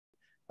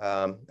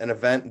an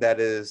event that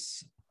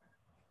is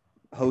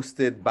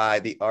hosted by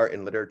the Art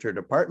and Literature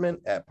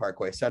Department at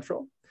Parkway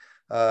Central,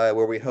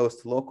 where we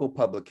host local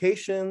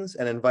publications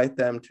and invite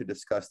them to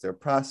discuss their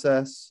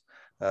process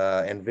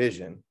and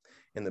vision.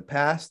 In the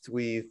past,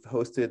 we've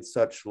hosted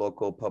such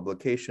local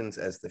publications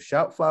as The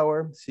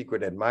Shoutflower,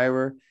 Secret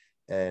Admirer,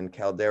 and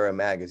Caldera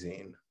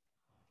Magazine.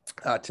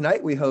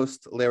 Tonight, we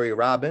host Larry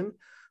Robin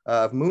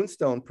of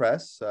Moonstone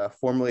Press,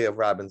 formerly of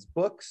Robin's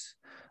Books,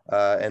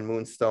 and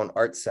Moonstone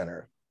Arts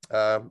Center.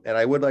 And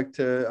I would like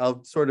to,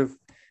 I'll sort of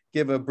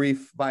give a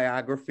brief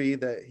biography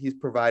that he's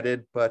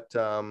provided, but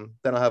then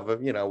I'll have a,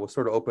 we'll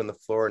sort of open the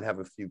floor and have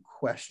a few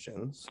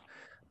questions.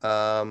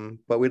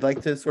 But we'd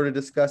like to sort of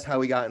discuss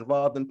how he got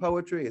involved in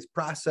poetry, his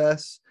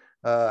process,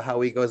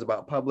 how he goes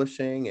about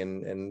publishing,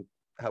 and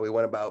how he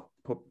went about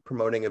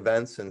promoting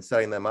events and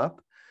setting them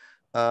up.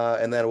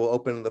 And then we'll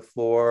open the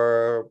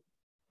floor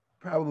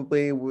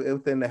probably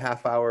within a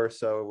half hour or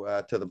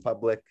so to the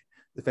public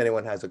if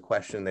anyone has a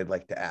question they'd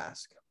like to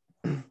ask.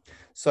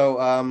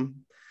 So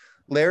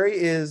Larry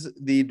is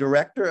the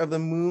director of the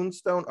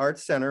Moonstone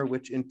Arts Center,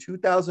 which in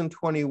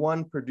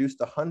 2021 produced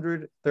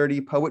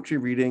 130 poetry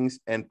readings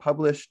and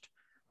published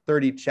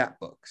 30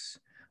 chapbooks.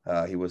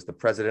 He was the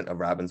president of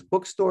Robin's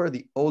Bookstore,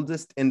 the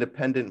oldest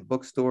independent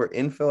bookstore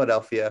in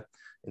Philadelphia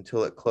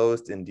until it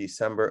closed in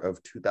December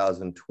of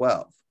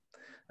 2012.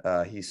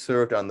 He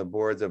served on the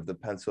boards of the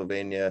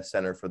Pennsylvania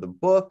Center for the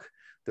Book,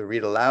 the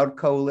Read Aloud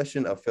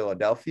Coalition of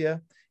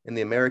Philadelphia, and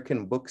the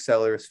American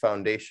Booksellers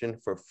Foundation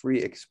for Free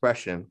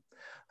Expression,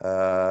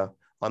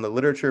 on the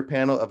literature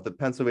panel of the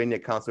Pennsylvania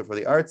Council for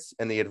the Arts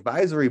and the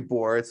advisory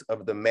boards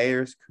of the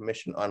Mayor's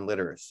Commission on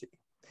Literacy,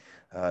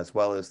 as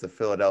well as the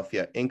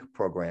Philadelphia Inc.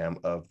 program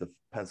of the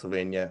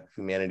Pennsylvania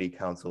Humanities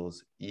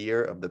Council's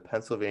Year of the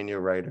Pennsylvania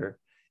Writer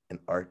and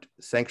Art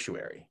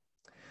Sanctuary.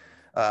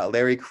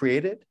 Larry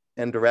created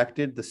and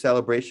directed the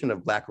Celebration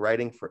of Black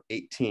Writing for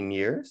 18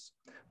 years,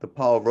 the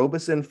Paul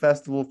Robeson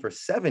Festival for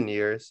 7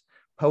 years,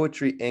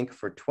 Poetry Inc.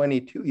 for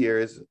 22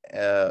 years,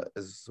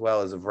 as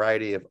well as a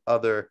variety of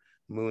other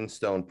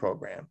Moonstone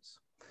programs.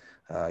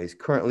 He's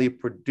currently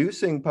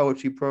producing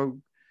poetry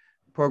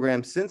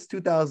programs since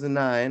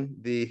 2009,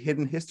 the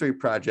Hidden History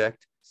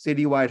Project,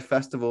 citywide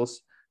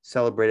festivals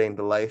celebrating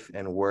the life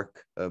and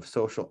work of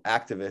social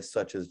activists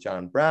such as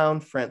John Brown,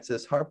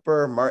 Francis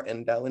Harper,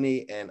 Martin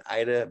Delany, and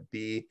Ida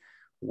B.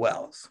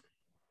 Wells.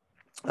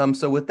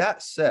 So with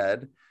that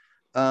said,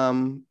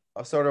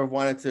 I sort of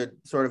wanted to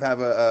sort of have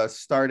a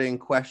starting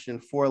question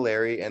for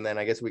Larry, and then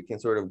I guess we can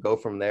sort of go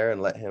from there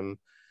and let him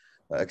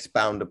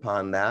expound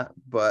upon that.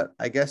 But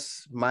I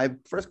guess my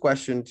first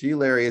question to you,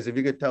 Larry, is if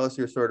you could tell us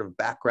your sort of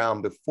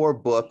background before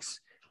books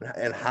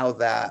and how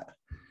that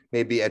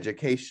maybe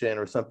education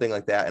or something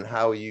like that, and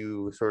how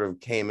you sort of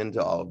came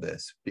into all of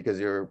this, because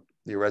your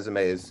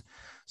resume is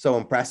so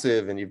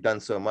impressive and you've done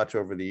so much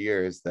over the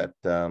years that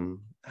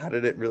how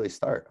did it really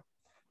start?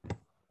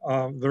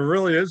 There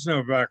really is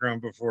no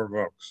background before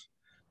books.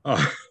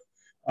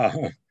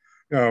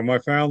 My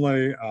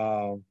family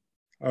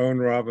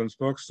owned Robin's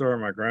Bookstore.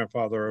 My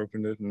grandfather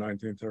opened it in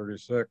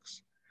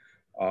 1936.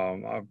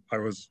 I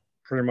was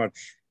pretty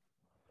much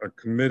a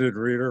committed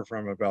reader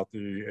from about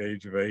the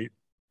age of 8.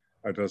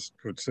 I just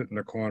would sit in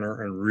the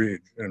corner and read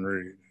and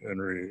read and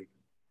read.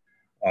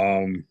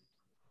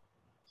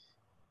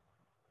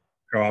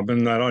 I'm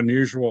in that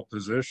unusual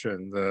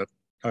position that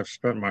I've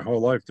spent my whole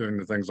life doing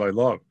the things I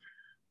love,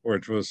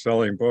 which was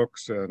selling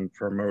books and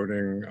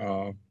promoting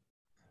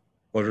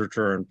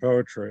literature and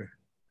poetry.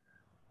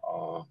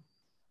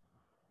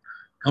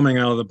 Coming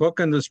out of the book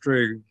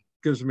industry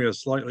gives me a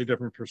slightly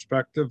different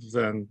perspective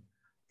than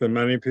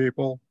many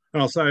people.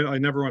 And I'll say I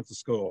never went to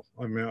school.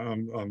 I mean,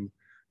 I'm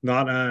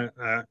not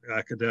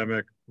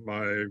academic.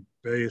 My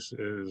base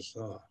is,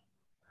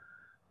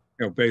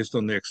 based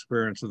on the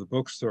experience of the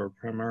bookstore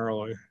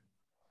primarily.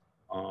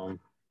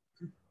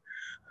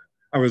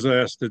 I was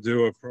asked to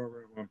do a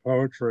program on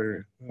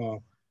poetry.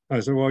 I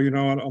said, well, you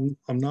know what,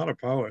 I'm not a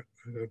poet.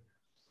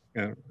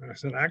 And I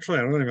said, actually,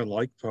 I don't even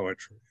like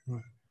poetry.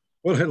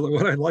 What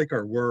I like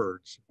are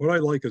words. What I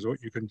like is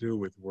what you can do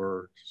with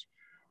words.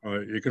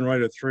 You can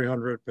write a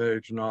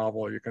 300-page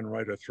novel. You can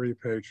write a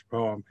 3-page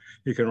poem.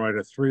 You can write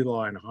a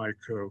 3-line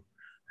haiku.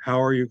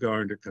 How are you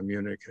going to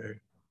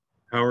communicate?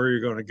 How are you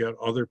going to get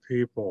other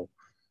people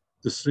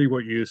to see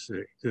what you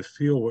see, to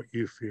feel what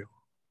you feel?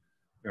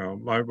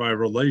 My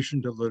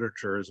relation to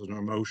literature is an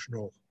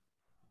emotional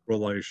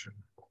relation.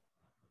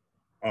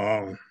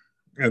 And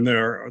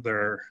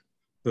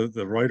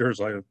the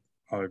writers I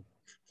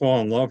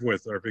fall in love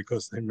with are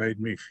because they made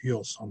me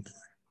feel something.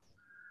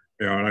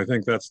 And I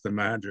think that's the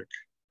magic,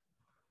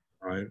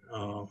 right?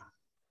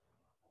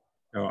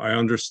 I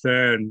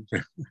understand.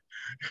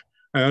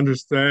 I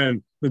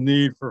understand the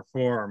need for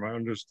form. I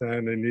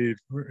understand the need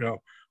for,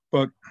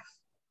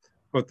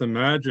 but the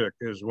magic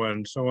is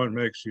when someone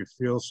makes you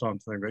feel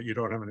something that you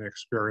don't have any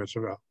experience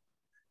about.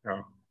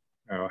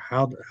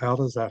 How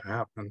does that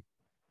happen?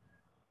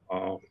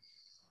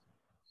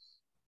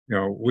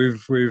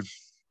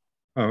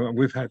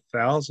 We've had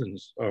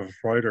thousands of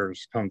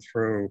writers come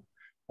through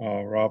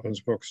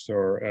Robin's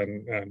Bookstore,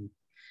 and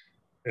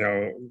you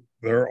know,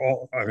 they're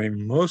all, I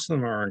mean, most of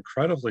them are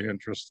incredibly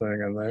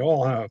interesting, and they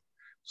all have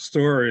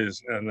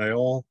stories, and they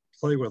all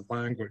play with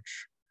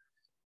language,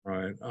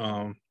 right?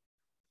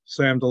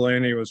 Sam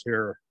Delany was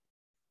here.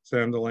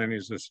 Sam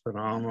Delaney's this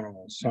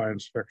phenomenal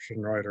science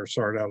fiction writer,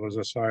 started out as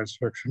a science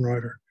fiction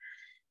writer.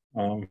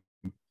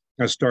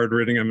 I started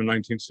reading him in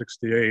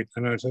 1968,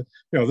 and I said,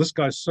 you know, this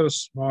guy's so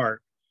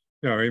smart.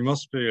 You know, he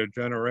must be a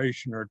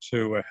generation or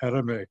two ahead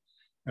of me.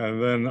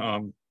 And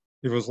then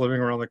he was living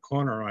around the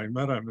corner. I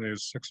met him, and he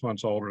was 6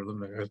 months older than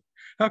me. I said,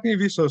 how can you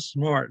be so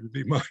smart and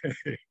be my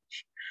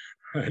age?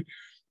 Right?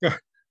 But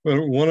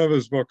one of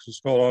his books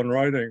is called On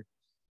Writing.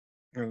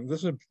 And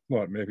this is,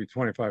 what, maybe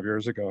 25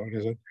 years ago. And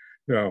he said,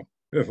 you know,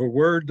 if a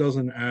word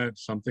doesn't add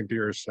something to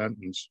your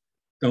sentence,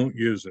 don't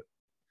use it.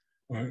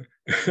 Right?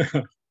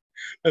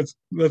 That's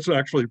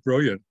actually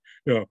brilliant.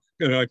 You know,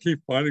 and I keep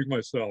finding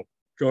myself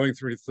going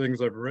through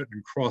things I've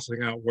written,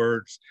 crossing out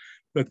words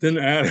that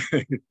didn't add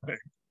anything.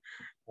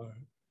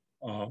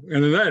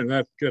 And then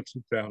that gets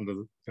it down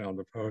to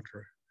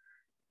poetry,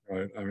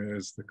 right? I mean,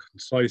 it's the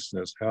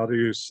conciseness. How do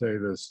you say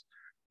this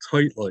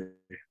tightly?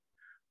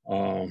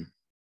 I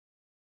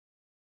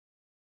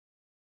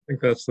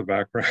think that's the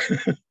background.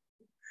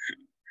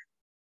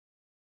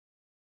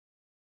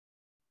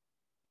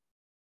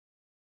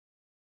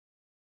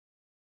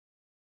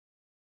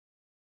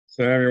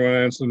 Sam, you want to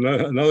answer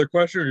another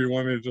question, or you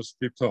want me to just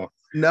keep talking?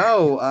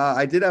 No,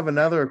 I did have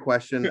another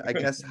question. I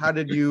guess, how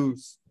did you,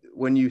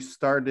 when you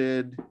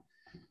started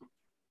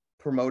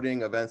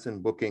promoting events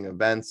and booking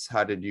events,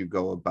 how did you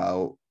go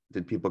about?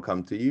 Did people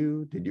come to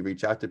you? Did you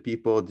reach out to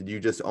people? Did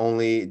you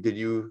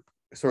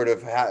sort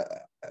of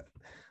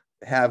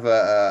have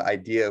a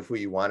idea of who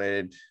you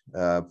wanted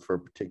for a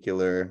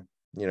particular,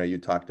 you know, you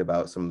talked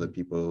about some of the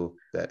people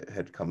that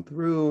had come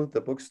through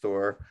the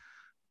bookstore.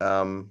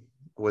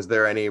 Was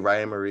there any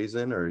rhyme or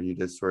reason, or you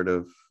just sort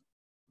of?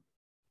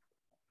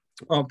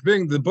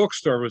 Being the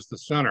bookstore was the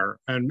center,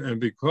 and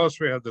because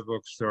we had the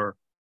bookstore,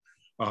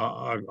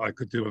 I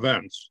could do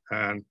events.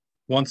 And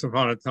once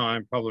upon a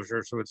time,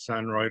 publishers would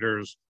send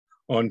writers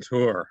on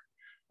tour,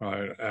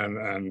 right?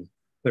 And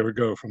they would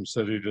go from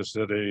city to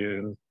city,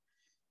 and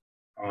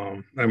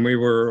we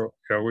were,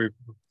 you know, we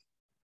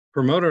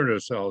promoted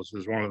ourselves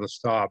as one of the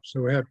stops.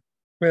 So we had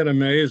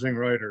amazing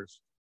writers.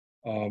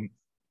 But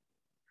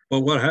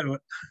what happened?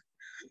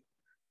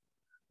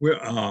 We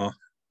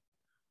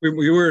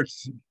were,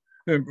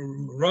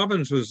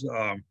 Robbins was,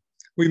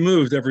 we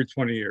moved every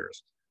 20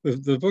 years.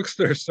 The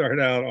bookstore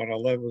started out on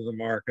 11th and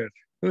Market,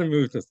 then it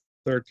moved to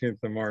 13th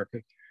and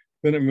Market,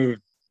 then it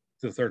moved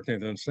to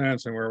 13th and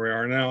Sanson, where we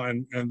are now,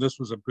 and this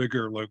was a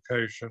bigger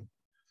location.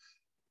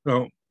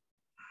 So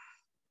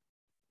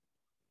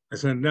I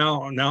said,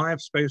 now I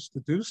have space to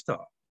do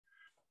stuff.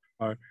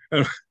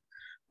 And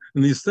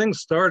these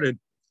things started,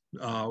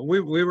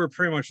 we were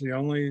pretty much the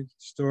only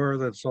store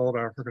that sold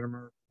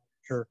African-American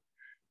literature.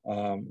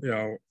 You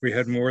know, we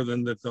had more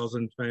than the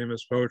dozen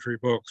famous poetry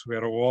books. We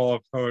had a wall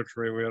of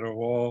poetry. We had a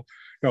wall,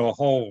 you know, a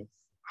whole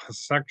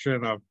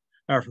section of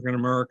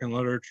African-American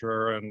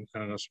literature and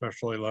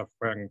especially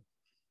left-wing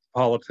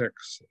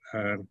politics.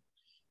 And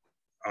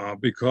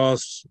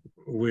because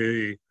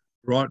we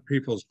brought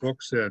people's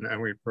books in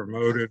and we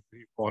promoted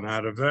people and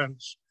had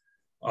events,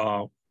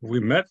 we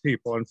met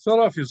people. And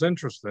Philadelphia is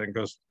interesting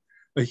because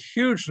a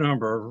huge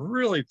number of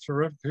really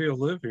terrific people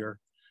live here,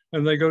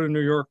 and they go to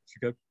New York to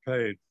get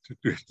paid to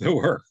do the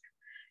work,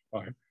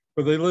 right?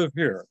 But they live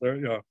here. They're,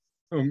 you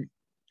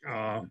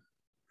know,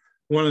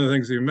 one of the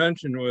things you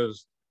mentioned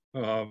was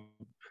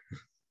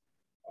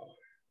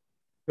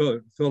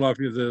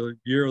Philadelphia, the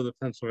year of the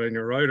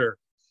Pennsylvania writer,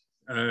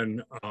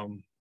 and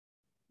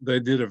they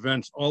did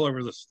events all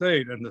over the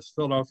state, and this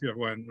Philadelphia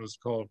one was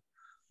called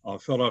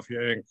Philadelphia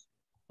Inc.,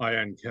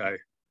 INK.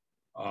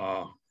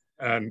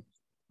 And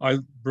I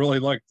really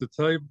liked the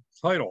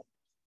title.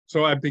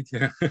 So I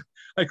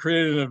I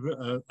created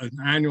an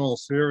annual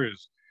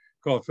series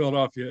called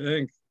Philadelphia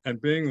Inc. And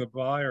being the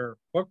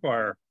book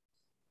buyer,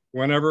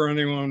 whenever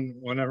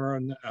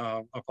a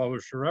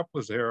publisher rep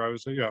was here, I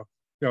was, you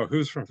know,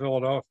 who's from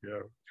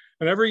Philadelphia?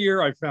 And every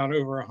year I found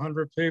over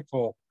 100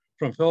 people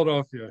from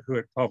Philadelphia who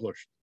had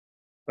published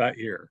that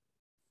year.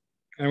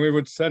 And we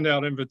would send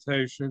out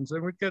invitations,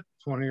 and we'd get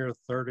 20 or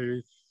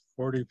 30,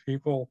 40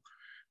 people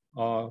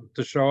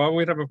to show up.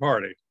 We'd have a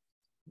party,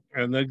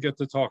 and they'd get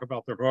to talk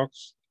about their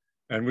books,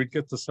 and we'd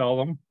get to sell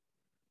them.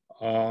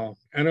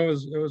 And it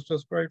was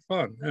just great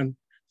fun. And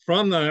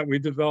from that, we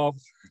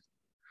developed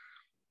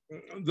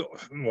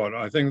what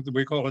I think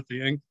we call it the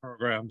Inc.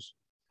 programs.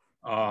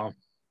 Oh,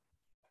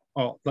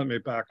 let me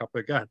back up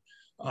again.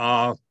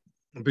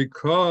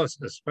 Because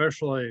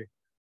especially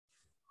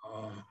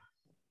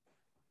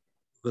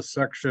the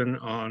section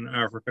on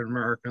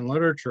African-American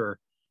literature,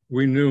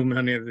 we knew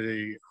many of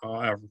the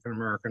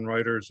African-American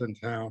writers in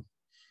town.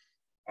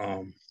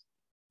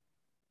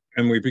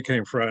 And we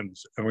became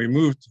friends. And when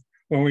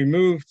we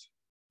moved,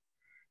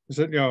 we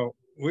said, you know,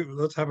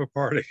 let's have a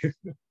party.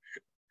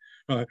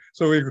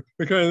 So we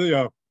kind of, you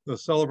know, the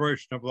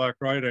celebration of Black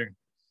writing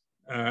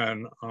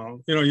And,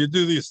 you know, you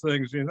do these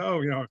things, you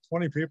know,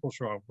 20 people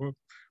show up,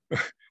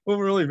 we'll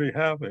really be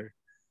happy.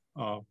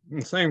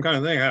 The same kind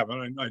of thing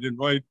happened. I'd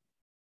invite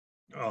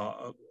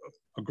a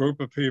group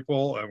of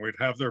people, and we'd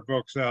have their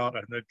books out,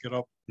 and they'd get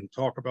up and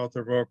talk about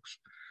their books.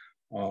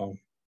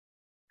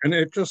 And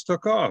it just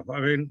took off.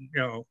 I mean,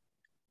 you know,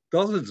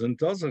 dozens and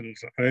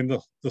dozens. I mean,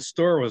 the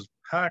store was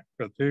packed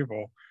with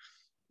people.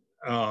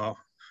 I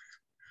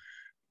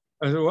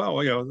said,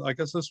 well, you know, I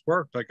guess this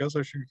worked. I guess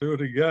I should do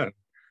it again.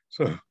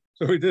 So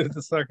we did it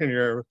the second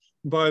year.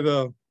 By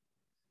the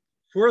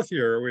fourth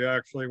year, we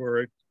actually were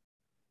at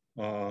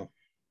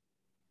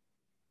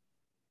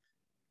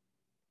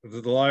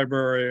the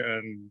library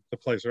and the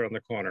place around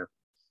the corner,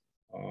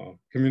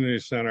 community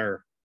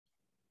center.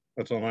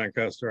 That's on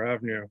Lancaster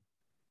Avenue.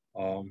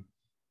 And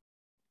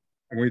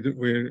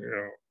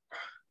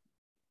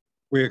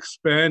we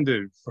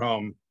expanded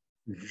from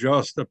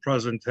just a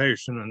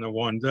presentation in the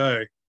one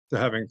day to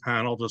having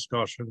panel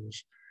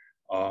discussions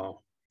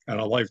and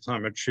a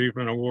Lifetime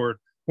Achievement Award.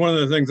 One of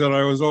the things that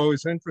I was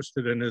always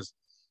interested in is,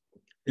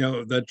 you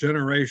know, that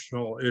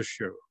generational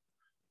issue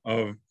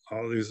of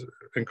all these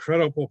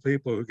incredible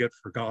people who get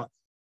forgotten.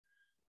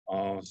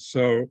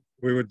 So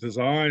we would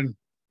design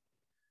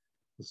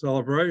the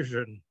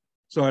celebration.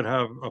 So I'd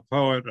have a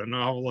poet, a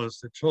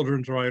novelist, a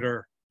children's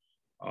writer,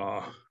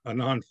 a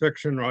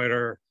nonfiction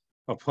writer,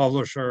 a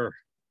publisher,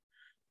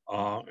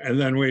 and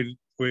then we'd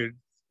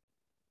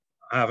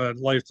have a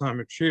Lifetime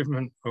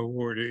Achievement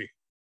Awardee,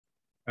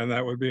 and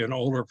that would be an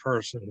older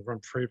person from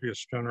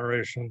previous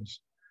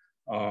generations.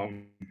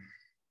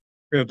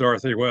 We had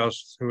Dorothy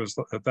West, who was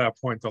at that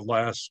point the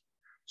last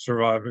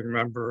surviving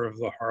member of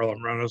the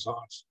Harlem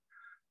Renaissance.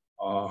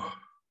 It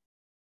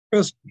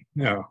was,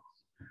 you know,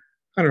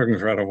 kind of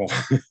incredible.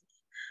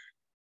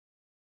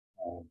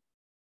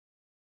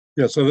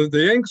 Yeah, so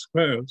the inks,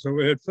 so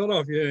we had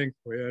Philadelphia ink,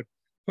 we had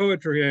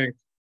poetry ink,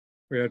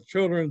 we had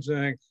children's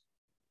ink.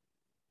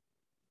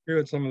 Here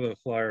had some of the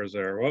flyers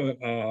there.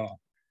 Well,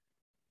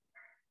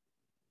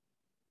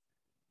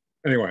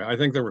 anyway, I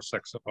think there were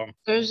 6 of them.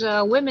 There's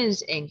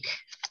women's ink.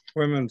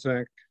 Women's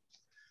ink.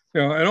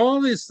 You know, and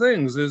all these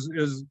things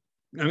is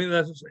I mean,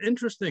 that's an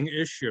interesting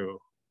issue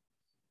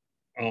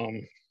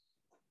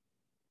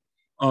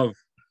of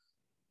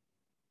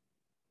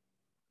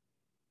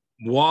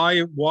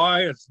why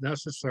it's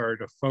necessary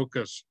to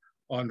focus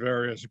on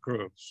various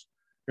groups.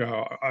 You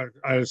know, I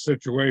had a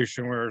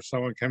situation where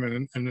someone came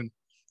in and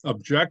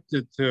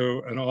objected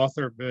to an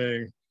author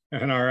being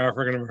in our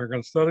African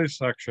American Studies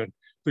section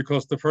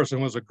because the person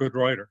was a good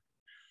writer.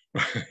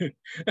 Right?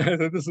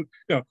 And this is,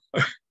 you know,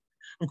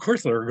 of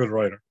course they're a good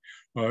writer,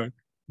 right?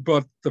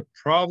 But the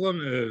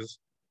problem is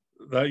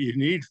that you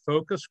need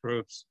focus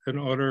groups in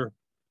order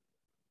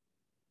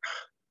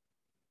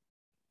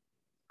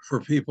for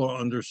people to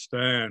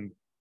understand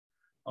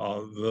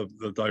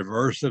the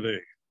diversity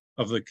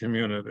of the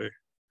community.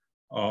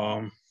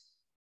 And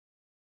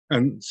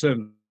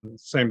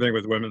same thing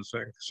with women's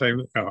thing.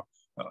 Same,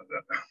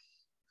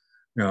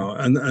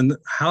 and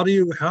how do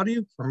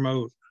you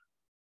promote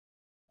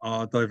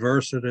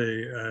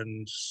diversity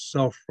and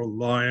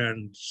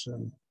self-reliance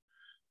and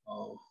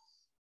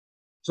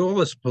so all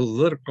this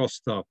political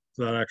stuff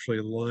that actually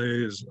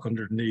lays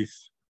underneath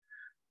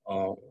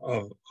of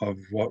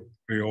what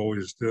we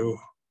always do.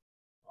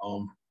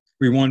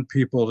 We want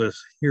people to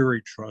hear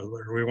each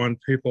other. We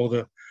want people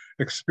to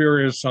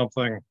experience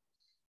something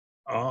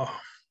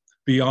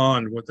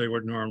beyond what they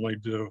would normally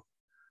do.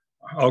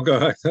 I'll go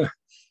back to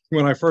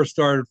when I first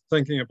started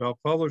thinking about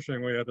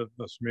publishing, we had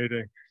this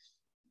meeting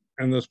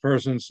and this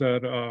person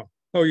said, oh,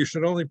 you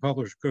should only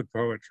publish good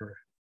poetry.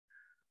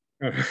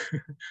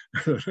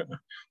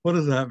 What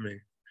does that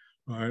mean?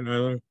 All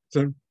right,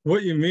 so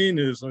what you mean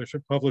is I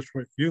should publish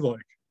what you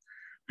like.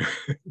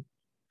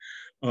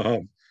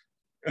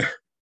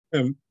 And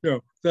you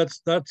know,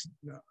 that's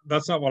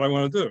not what I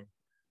want to do.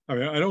 I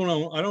mean, I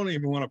don't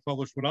even want to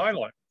publish what I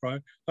like,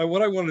 right?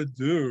 What I want to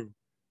do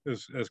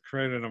is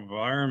create an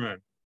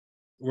environment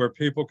where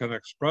people can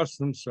express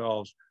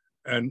themselves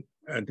and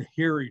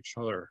hear each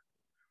other.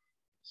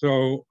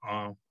 So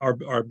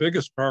our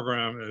biggest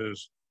program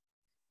is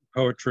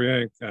Poetry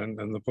Inc. and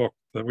the book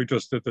that we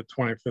just did, the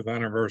 25th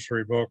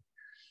anniversary book.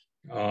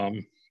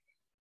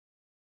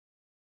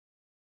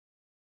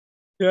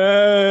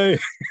 Yay!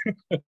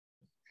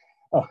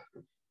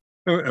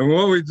 And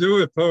what we do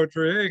with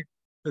Poetry Inc.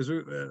 is,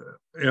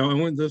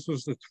 and when this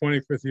was the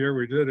 25th year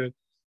we did it,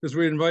 is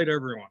we invite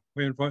everyone.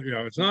 We invite,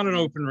 it's not an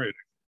open reading.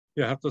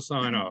 You have to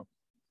sign up.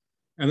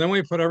 And then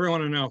we put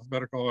everyone in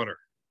alphabetical order.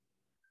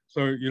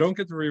 So you don't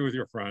get to read with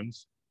your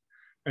friends,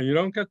 and you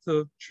don't get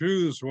to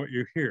choose what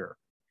you hear.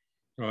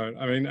 Right?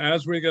 I mean,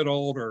 as we get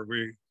older,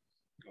 we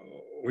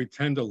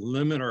tend to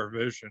limit our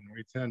vision.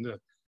 We tend to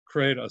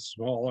create a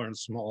smaller and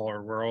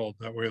smaller world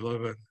that we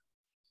live in.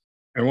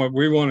 And what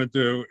we want to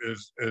do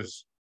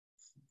is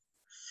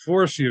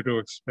force you to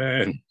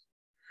expand.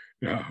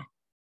 I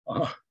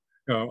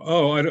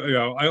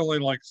only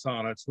like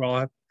sonnets.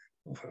 Well,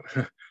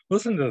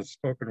 listen to the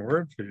spoken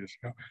word piece.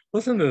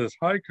 Listen to this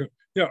haiku.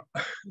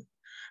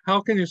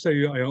 how can you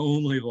say I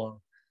only love?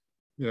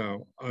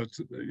 You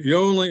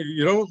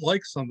don't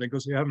like something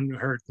because you haven't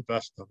heard the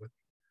best of it.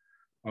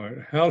 All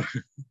right.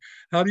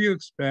 How do you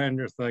expand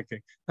your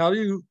thinking? How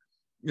do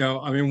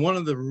I mean, one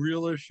of the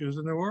real issues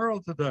in the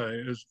world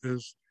today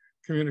is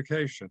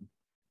communication.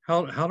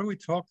 How do we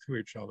talk to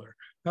each other?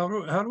 How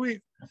do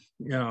we,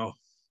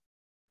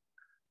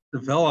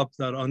 develop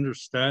that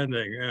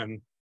understanding?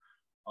 And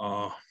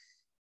I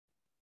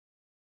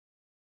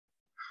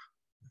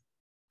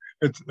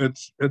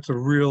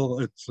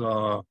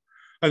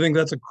think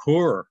that's a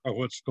core of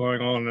what's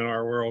going on in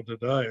our world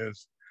today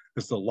is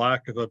the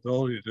lack of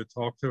ability to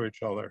talk to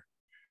each other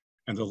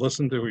and to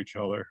listen to each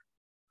other.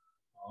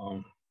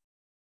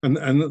 And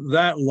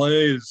that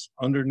lays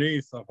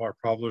underneath of our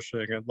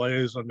publishing. It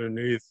lays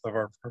underneath of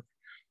our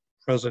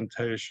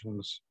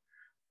presentations.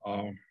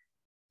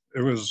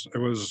 It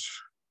was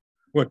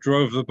what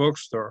drove the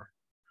bookstore.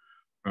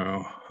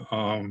 I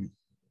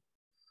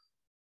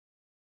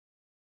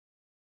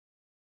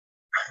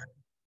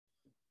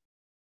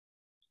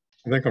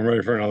think I'm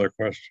ready for another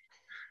question.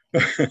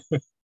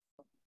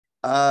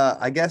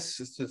 I guess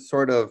it's just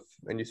sort of,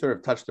 and you sort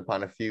of touched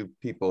upon a few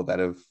people that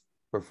have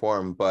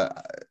performed,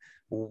 but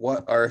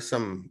what are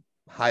some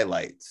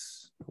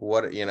highlights?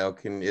 What,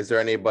 is there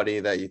anybody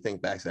that you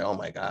think back, say, oh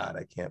my God,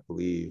 I can't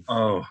believe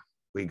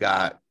we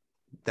got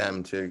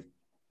them to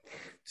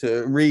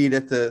read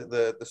at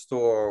the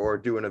store or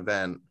do an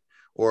event?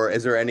 Or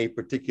is there any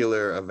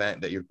particular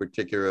event that you're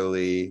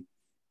particularly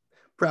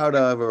proud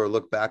of or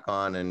look back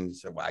on and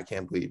say, well, I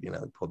can't believe,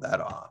 pulled that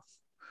off?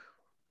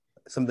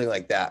 Something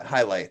like that,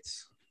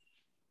 highlights.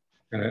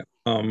 Okay.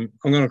 I'm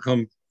going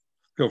to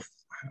go.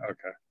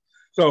 Okay.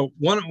 So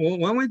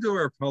when we do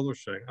our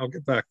publishing, I'll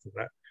get back to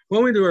that.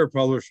 When we do our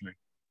publishing,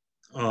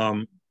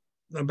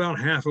 about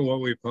half of what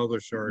we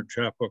publish are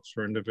chapbooks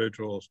for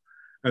individuals,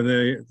 and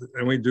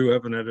we do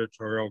have an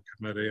editorial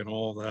committee and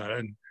all that.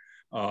 And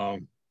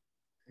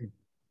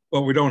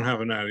but we don't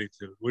have an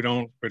attitude. We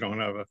don't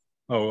have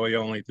we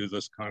only do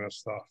this kind of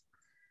stuff.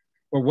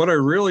 But what I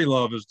really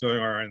love is doing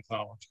our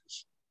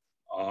anthologies.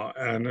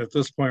 And at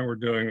this point, we're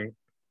doing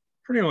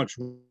pretty much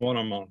one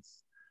a month.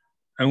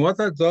 And what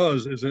that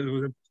does is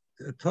it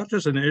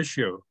touches an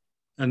issue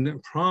and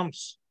it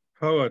prompts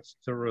poets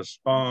to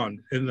respond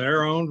in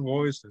their own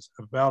voices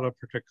about a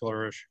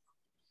particular issue.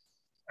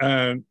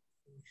 And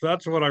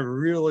that's what I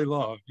really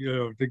love,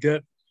 to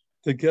get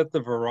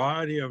the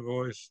variety of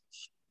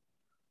voices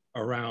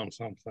around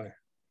something.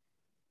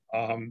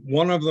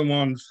 One of the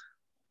ones,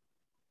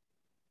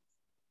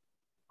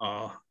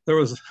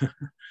 there's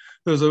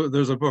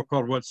a book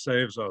called What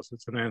Saves Us.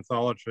 It's an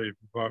anthology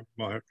by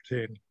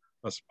Martin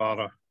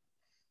Espada,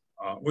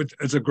 which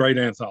is a great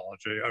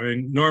anthology. I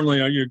mean,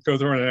 normally you go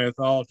through an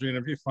anthology, and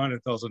if you find a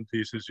dozen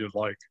pieces you'd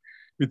like,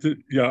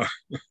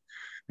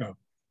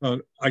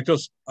 I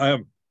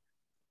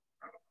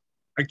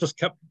just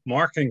kept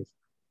marking.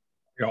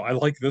 I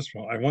like this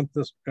one. I want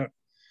this.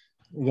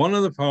 One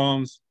of the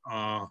poems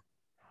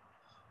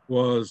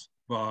was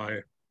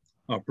by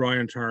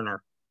Brian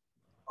Turner.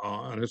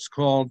 And it's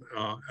called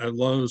At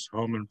Lowe's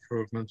Home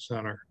Improvement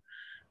Center.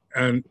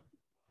 And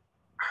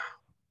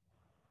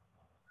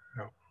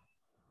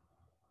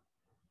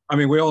I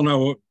mean, we all know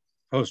what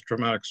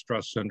post-traumatic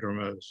stress syndrome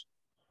is,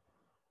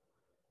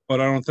 but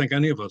I don't think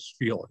any of us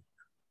feel it.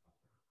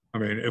 I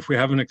mean, if we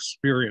haven't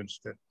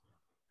experienced it,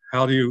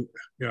 how do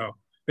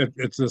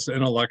it's this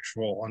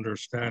intellectual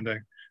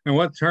understanding. And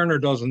what Turner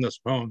does in this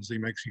poem is he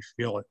makes you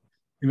feel it.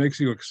 He makes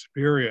you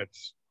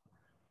experience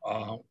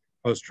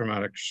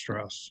post-traumatic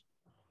stress.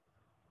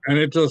 And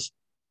it just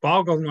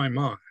boggled my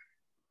mind.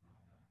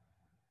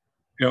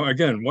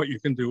 Again, what you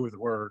can do with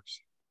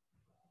words.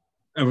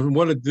 And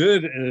what it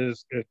did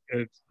is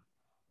it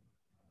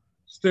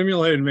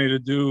stimulated me to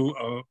do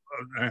an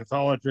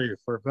anthology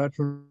for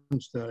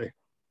Veterans Day.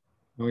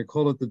 And we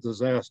called it The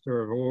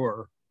Disaster of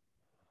War.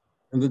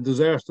 And the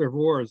disaster of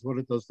war is what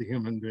it does to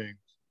human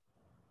beings.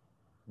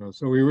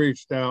 So we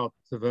reached out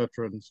to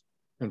veterans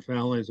and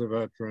families of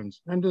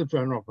veterans and to the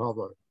general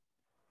public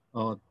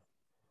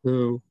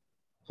to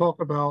talk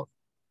about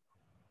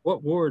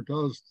what war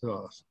does to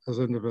us as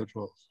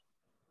individuals.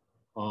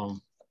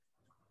 And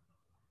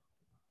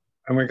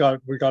we got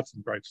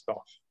some great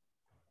stuff.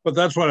 But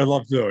that's what I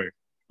love doing,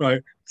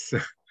 right?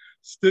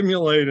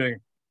 Stimulating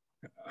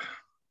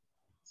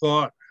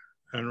thought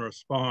and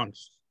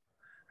response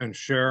and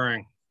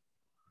sharing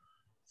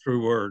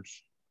through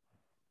words.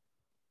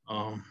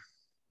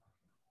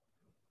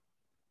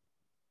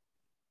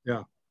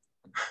 Yeah.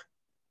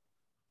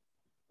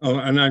 Oh,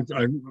 and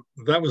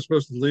that was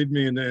supposed to lead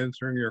me into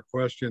answering your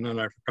question, and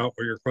I forgot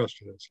what your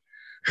question is.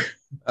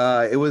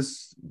 It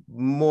was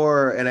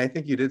more, and I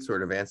think you did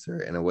sort of answer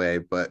it in a way,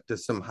 but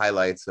just some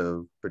highlights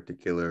of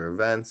particular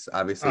events,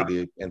 obviously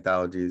the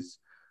anthologies.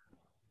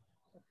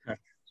 Okay.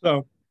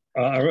 So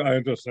I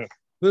just said,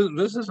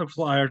 this is a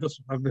flyer.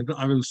 I've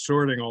been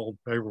sorting old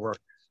paperwork.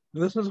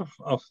 This is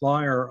a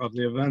flyer of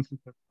the events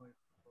that took place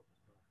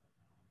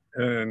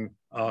in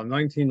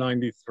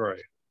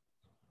 1993.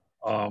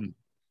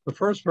 The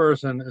first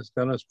person is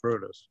Dennis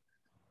Brutus.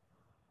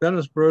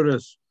 Dennis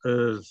Brutus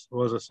was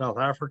a South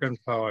African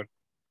poet,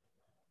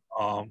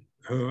 an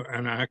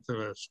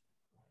activist.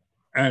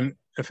 And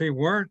if he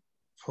weren't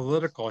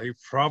political, he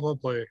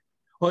probably,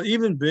 well,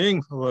 even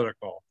being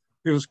political,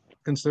 he was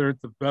considered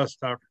the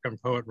best African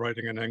poet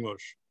writing in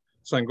English.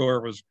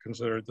 Senghor was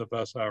considered the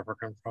best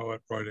African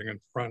poet writing in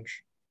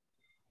French.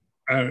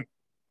 And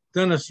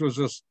Dennis was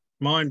just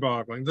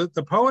mind-boggling.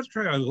 The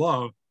poetry I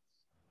love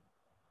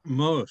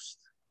most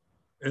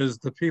is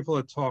the people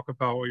that talk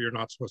about what you're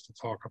not supposed to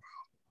talk about.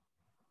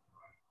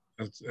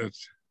 It's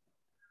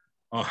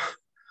you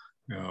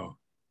know,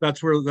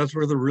 that's where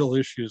the real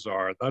issues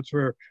are. That's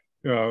where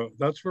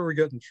we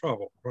get in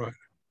trouble, right?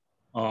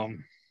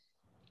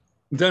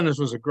 Dennis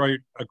was a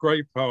great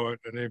poet,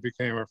 and he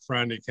became a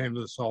friend. He came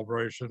to the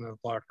celebration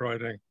of Black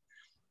writing,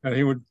 and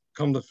he would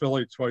come to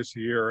Philly twice a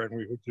year, and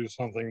we would do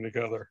something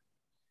together.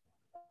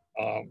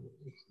 The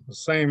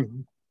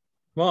same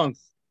month,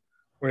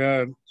 we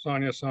had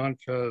Sonia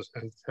Sanchez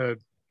and Ted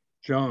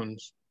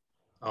Jones.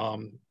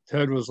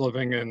 Ted was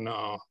living in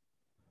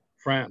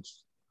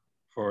France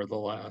for the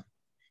last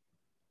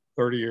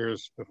 30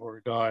 years before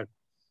he died.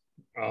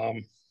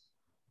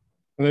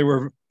 They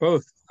were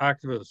both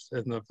activists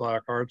in the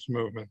Black arts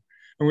movement.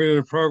 And we did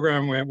a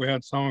program, we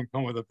had someone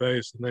come with a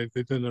bass, and they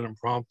did an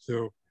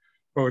impromptu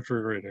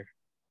poetry reading.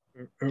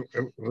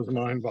 It was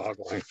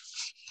mind-boggling.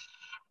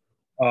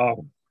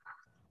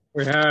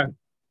 We had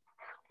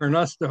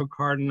Ernesto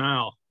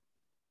Cardenal,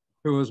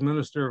 who was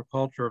Minister of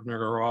Culture of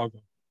Nicaragua,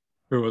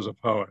 who was a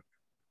poet.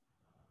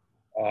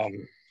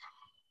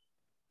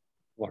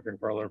 Looking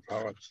for other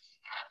poets.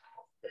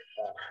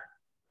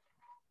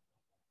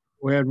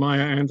 We had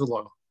Maya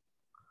Angelou,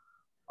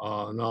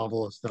 a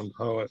novelist and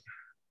poet.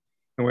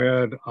 And we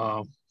had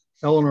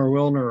Eleanor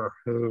Wilner,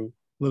 who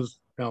lives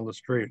down the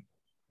street,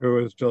 who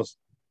is just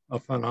a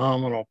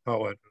phenomenal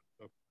poet.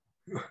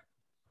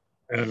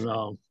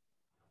 And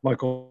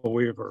Michael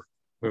Weaver,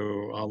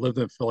 who lived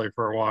in Philly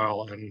for a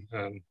while.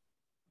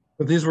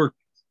 But these were,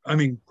 I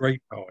mean,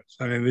 great poets.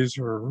 I mean, these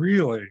were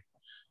really,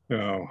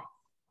 it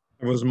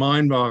was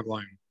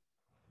mind-boggling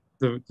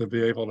to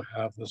be able to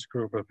have this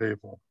group of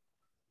people.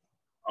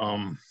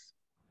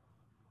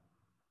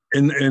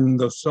 In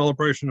the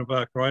celebration of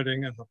Black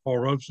writing and the Paul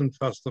Robeson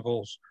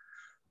festivals,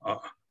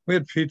 we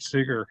had Pete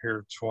Seeger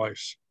here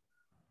twice.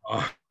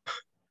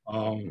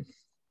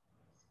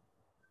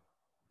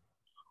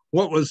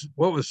 What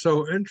was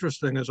so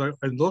interesting is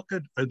I'd look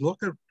at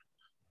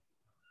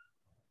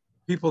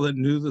people that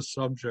knew the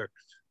subject,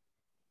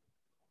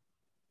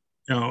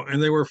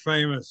 and they were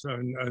famous,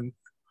 and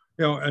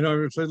I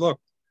would say, look,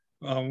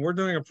 we're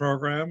doing a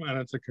program, and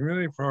it's a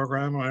community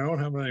program, and I don't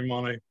have any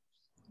money.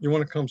 You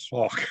want to come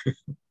talk?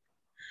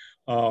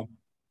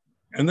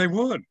 And they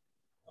would.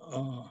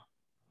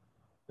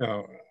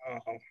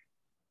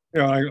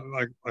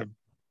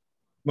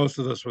 Most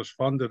of this was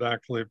funded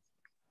actually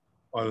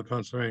by the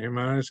Pennsylvania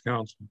Humanities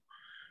Council.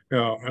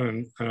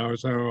 And I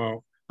was saying,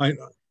 well, I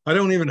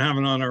don't even have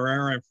an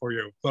honorarium for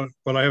you, but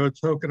I have a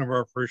token of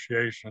our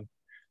appreciation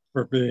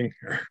for being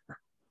here.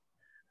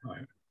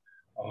 Right.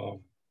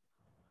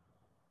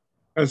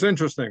 It's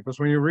interesting because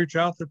when you reach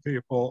out to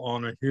people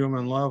on a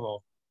human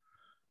level,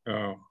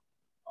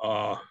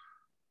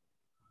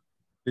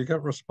 you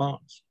get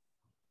response.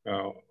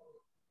 So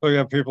you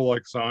have people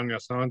like Sonia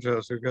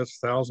Sanchez, who gets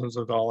thousands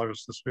of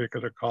dollars to speak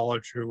at a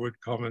college, who would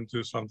come and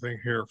do something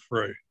here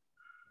free.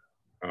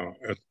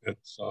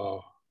 It's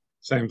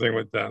same thing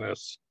with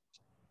Dennis.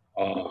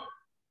 A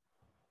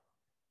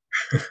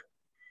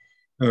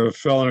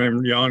fellow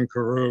named Jan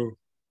Carew,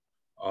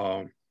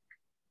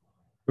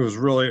 who was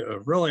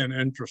really an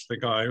interesting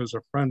guy. He was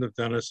a friend of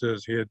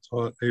Dennis's. He had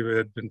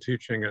been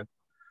teaching at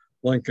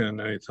Lincoln,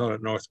 and he taught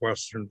at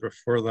Northwestern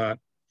before that.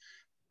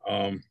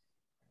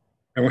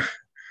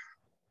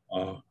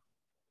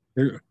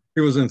 He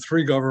was in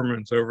 3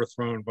 governments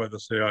overthrown by the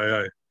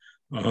CIA,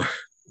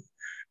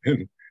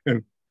 in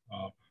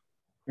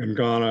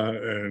Ghana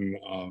and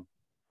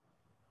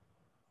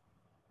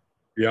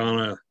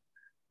Guyana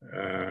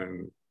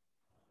and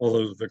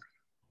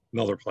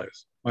another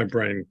place. My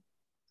brain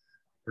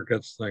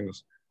forgets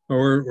things. But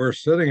we're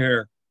sitting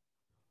here,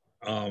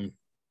 and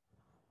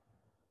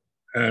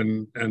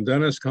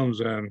Dennis comes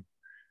in,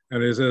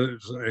 and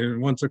he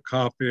wants a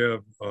copy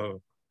of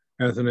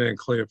Anthony and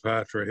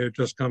Cleopatra. He had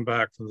just come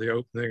back from the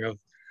opening of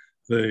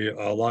the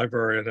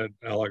library at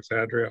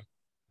Alexandria,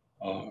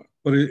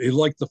 but he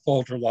liked the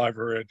Folger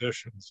Library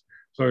editions,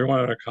 so he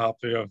wanted a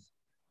copy of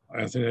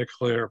Anthony and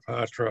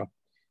Cleopatra.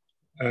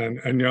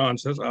 And Jan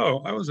says,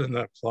 "Oh, I was in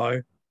that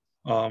play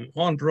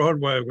on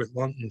Broadway with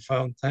London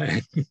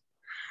Fontaine."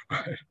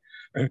 Right?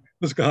 And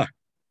this guy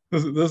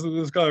was,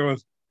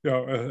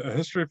 a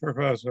history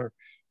professor,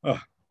 a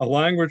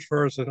language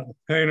person, a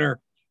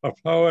painter, a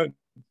poet,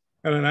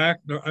 and an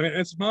actor. I mean,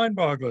 it's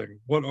mind-boggling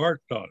what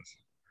art does.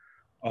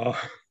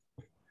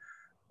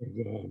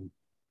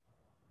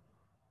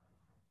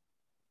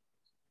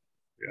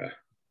 Yeah.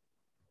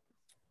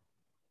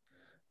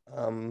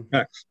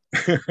 Next.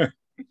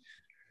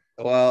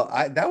 Well,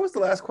 that was the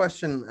last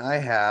question I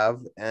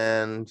have,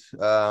 and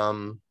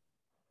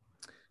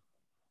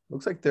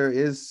Looks like there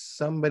is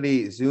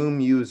somebody, Zoom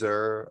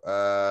user,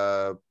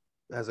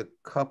 has a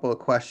couple of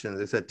questions.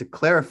 They said, to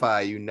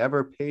clarify, you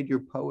never paid your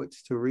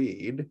poets to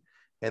read.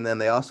 And then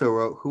they also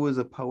wrote, who was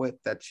a poet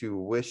that you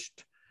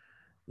wished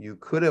you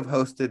could have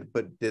hosted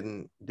but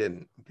didn't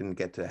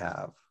get to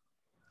have?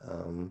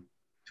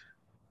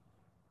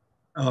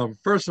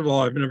 First of all,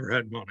 I've never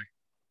had money.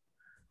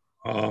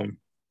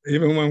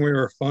 Even when we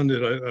were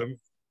funded,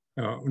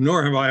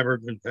 nor have I ever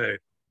been paid,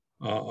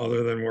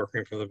 other than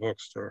working for the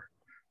bookstore.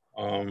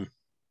 And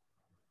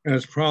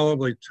it's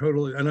probably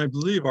totally, and I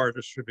believe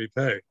artists should be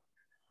paid.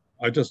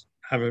 I just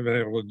haven't been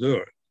able to do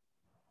it.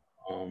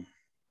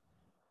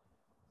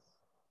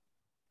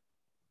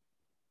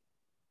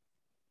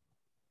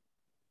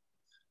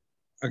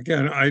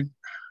 Again,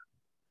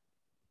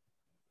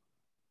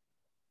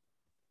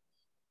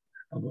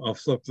 I'll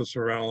flip this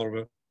around a little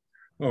bit.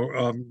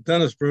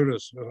 Dennis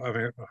Brutus,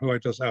 who I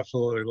just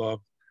absolutely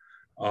love,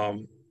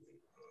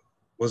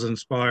 was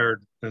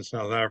inspired in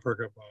South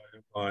Africa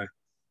by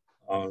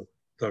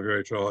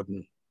W.H.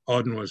 Auden.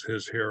 Auden was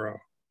his hero.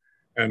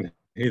 And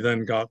he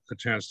then got the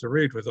chance to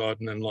read with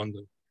Auden in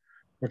London,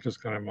 which is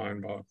kind of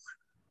mind-boggling.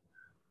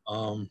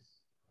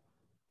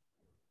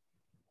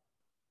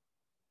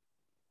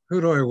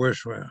 Who do I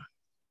wish with?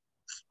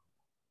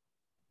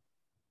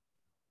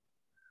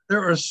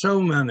 There are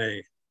so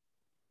many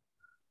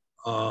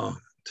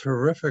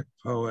terrific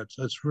poets.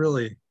 It's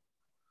really,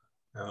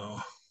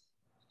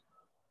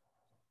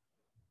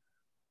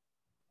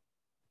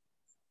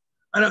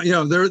 I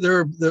don't,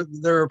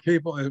 there are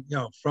people,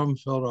 from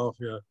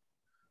Philadelphia,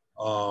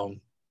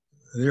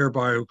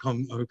 nearby who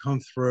come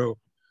through,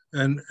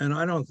 and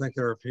I don't think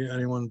there are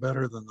anyone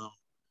better than them.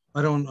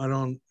 I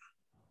don't,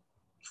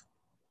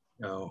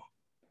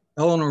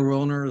 Eleanor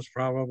Wilner is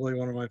probably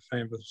one of my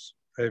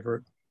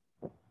favorite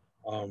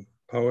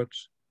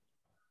poets.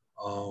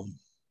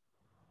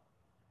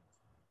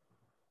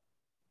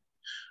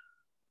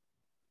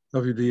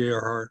 W.D.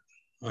 Earhart,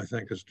 I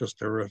think, is just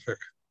terrific.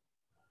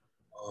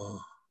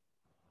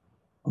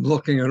 I'm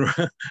looking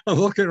around.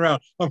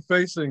 I'm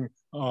facing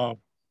a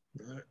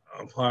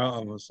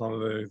pile of some of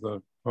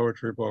the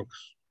poetry books.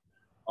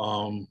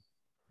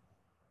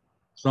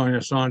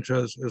 Sonia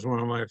Sanchez is one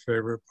of my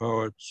favorite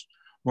poets.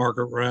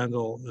 Margaret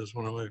Randall is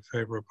one of my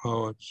favorite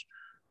poets.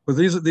 But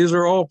these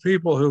are all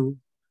people who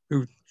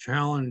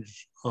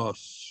challenge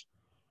us,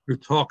 who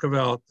talk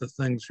about the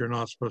things you're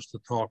not supposed to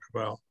talk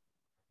about.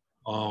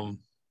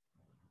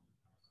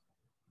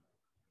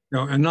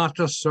 And not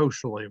just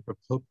socially, but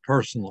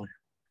personally.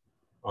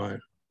 Right?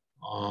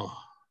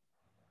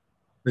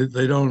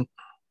 They don't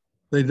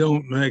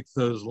make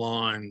those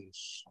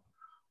lines.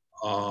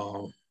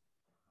 Who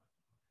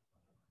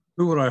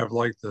would I have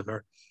liked to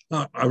hear?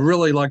 I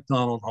really like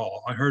Donald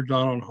Hall. I heard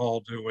Donald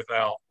Hall do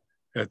Without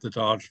at the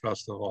Dodge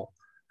Festival,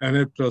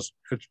 and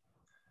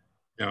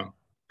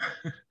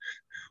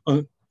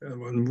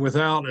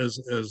Without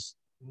is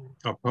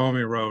a poem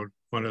he wrote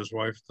when his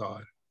wife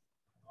died.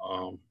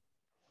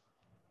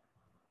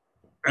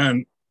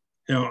 And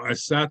I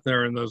sat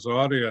there in those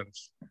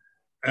audience,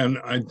 and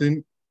I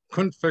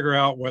couldn't figure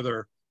out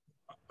whether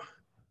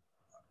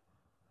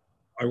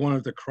I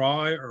wanted to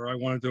cry or I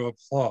wanted to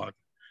applaud.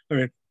 I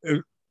mean,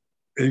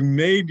 it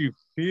made you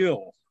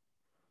feel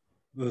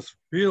this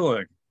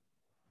feeling,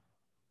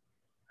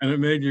 and it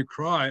made you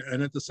cry,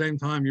 and at the same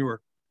time you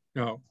were,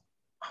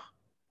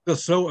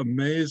 just so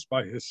amazed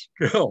by his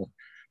skill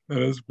and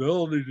his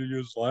ability to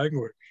use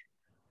language.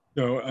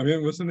 I mean,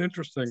 it was an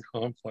interesting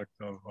conflict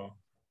of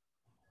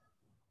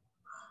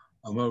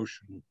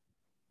emotion.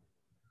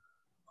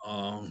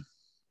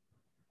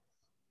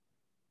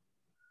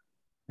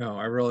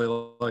 I really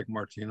like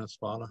Martina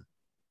Spada.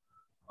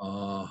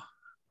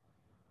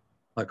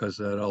 Like I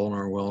said,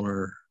 Eleanor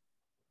Wilner.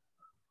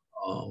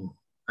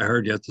 I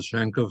heard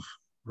Yevtushenkov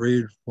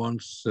read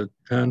once at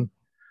Penn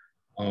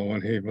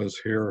when he was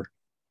here,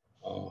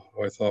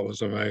 who I thought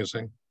was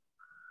amazing.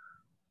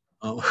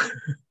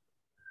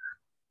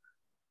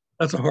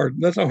 That's a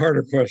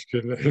harder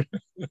question.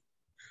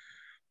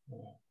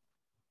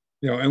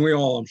 And we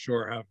all, I'm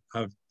sure,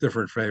 have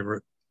different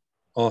favorite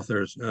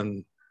authors,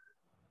 and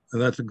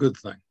that's a good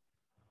thing.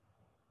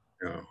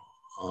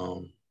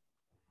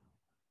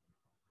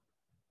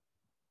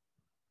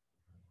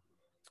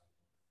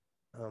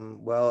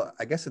 Well,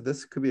 I guess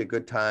this could be a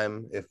good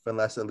time,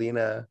 unless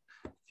Alina,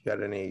 if you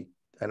got any,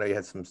 I know you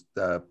had some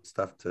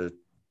stuff to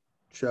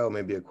show,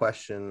 maybe a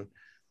question,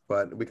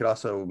 but we could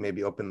also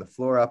maybe open the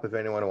floor up if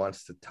anyone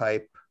wants to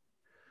type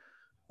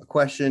a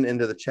question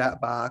into the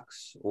chat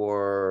box,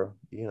 or,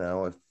 if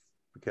you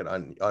could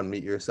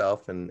unmute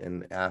yourself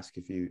and ask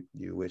if you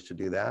wish to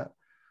do that.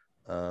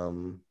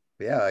 But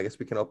yeah, I guess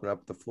we can open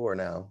up the floor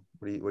now.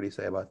 What do you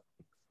say about?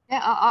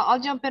 Yeah, I'll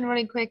jump in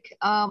really quick.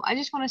 I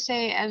just want to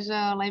say, as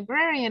a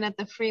librarian at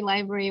the Free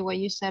Library, what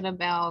you said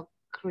about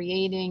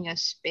creating a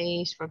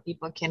space where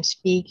people can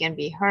speak and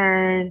be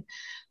heard,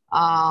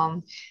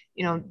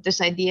 this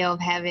idea of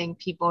having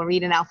people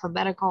read in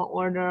alphabetical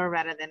order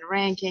rather than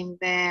ranking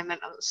them, and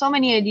so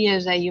many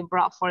ideas that you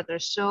brought forth are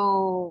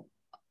so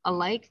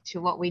alike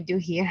to what we do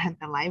here at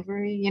the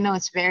library. You know,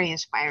 it's very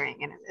inspiring,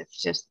 and it's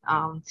just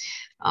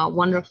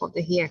wonderful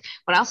to hear.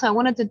 But also, I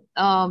wanted to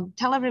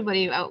tell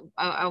everybody,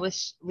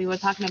 we were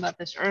talking about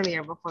this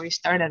earlier before we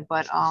started,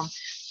 but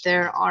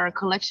there are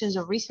collections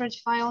of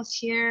research files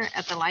here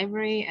at the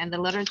library, and the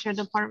literature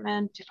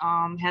department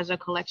has a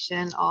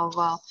collection of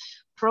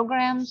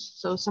programs.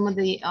 So some of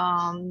the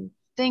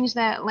things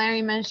that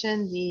Larry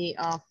mentioned, the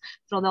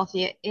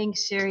Philadelphia Ink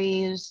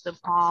series, the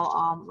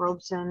Paul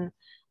Robeson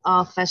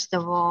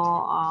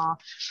Festival,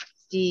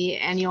 the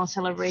annual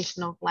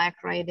celebration of Black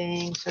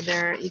writing. So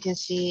there you can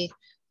see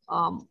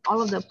all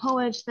of the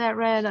poets that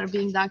read are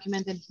being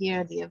documented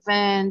here, the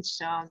events,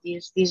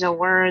 these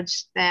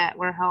awards that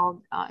were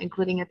held,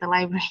 including at the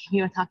library.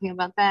 We were talking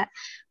about that.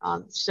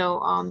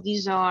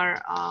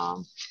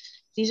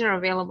 These are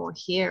available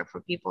here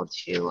for people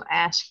to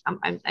ask.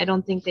 I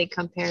don't think they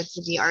compare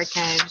to the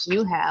archives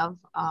you have,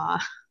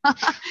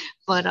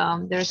 but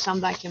there's some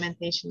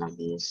documentation of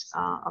these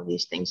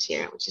things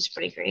here, which is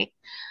pretty great.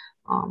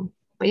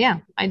 But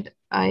yeah, I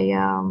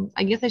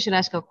guess I should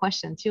ask a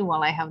question too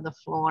while I have the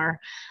floor.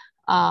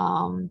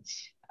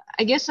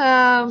 I guess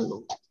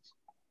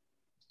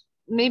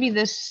maybe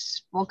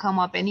this will come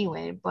up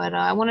anyway, but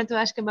I wanted to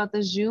ask about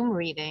the Zoom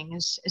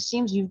readings. It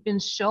seems you've been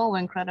so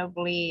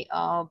incredibly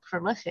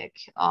prolific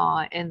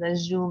in the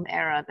Zoom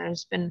era.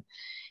 There's been,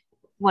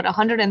 what,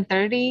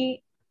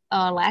 130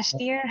 last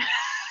year?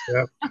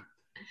 Yeah.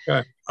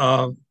 Okay.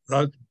 I'll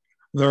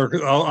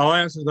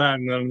answer that,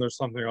 and then there's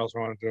something else I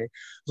want to do.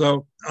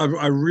 So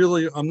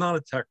I'm not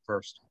a tech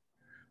person,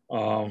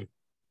 you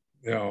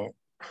know,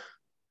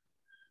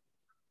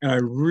 and I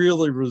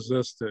really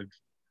resisted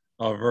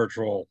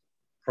virtual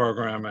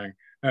programming.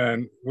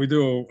 And we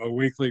do a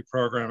weekly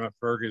program at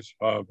Fergie's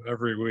Pub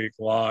every week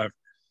live.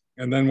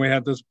 And then we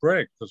had this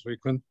break because we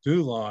couldn't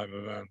do live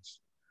events.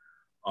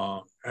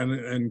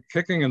 And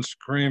kicking and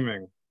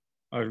screaming,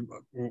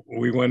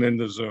 we went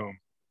into Zoom.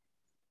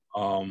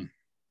 And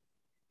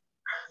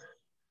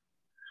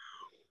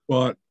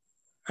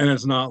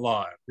it's not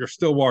live. You're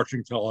still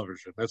watching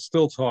television. It's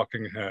still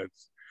talking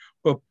heads.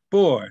 But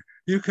boy,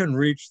 you can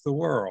reach the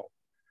world.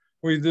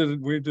 We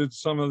did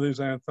some of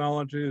these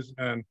anthologies,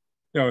 and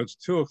you know, it's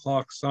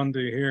 2:00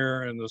 Sunday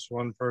here, and this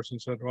one person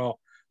said, well,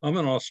 I'm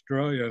in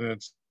Australia and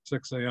it's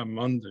 6 a.m.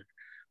 Monday.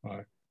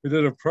 We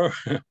did a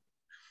program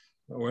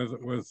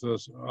with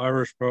this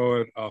Irish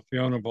poet,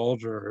 Fiona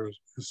Bolger,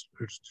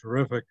 who's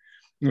terrific.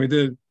 And we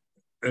did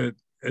it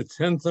at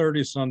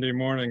 10:30 Sunday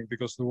morning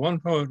because the one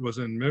poet was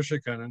in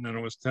Michigan and then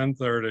it was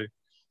 10:30.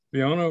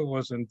 Fiona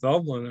was in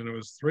Dublin and it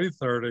was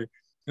 3:30.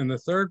 And the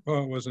third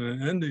poet was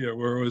in India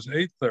where it was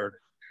 8:30.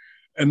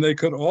 And they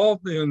could all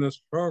be in this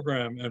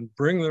program and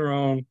bring their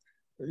own,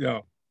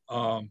 well,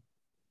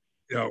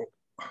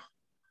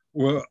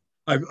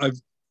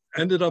 I've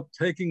ended up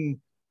taking,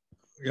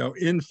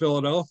 in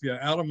Philadelphia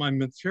out of my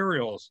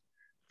materials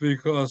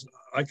because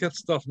I get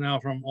stuff now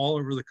from all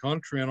over the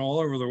country and all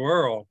over the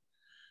world,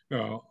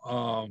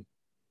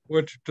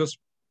 which just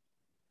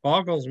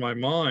boggles my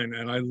mind.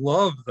 And I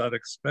love that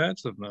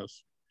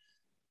expansiveness.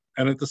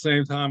 And at the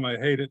same time, I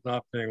hate it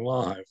not being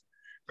live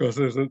because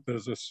there's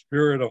a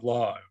spirit of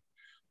live.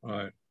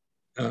 Right,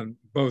 and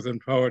both in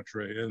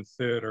poetry, in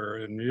theater,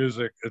 in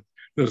music,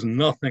 there's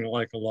nothing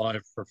like a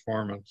live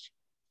performance.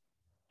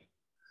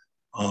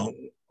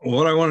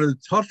 What I wanted to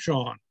touch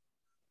on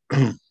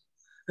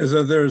is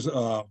that there's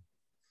a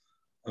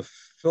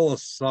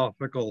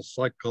philosophical,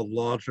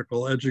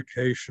 psychological,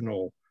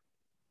 educational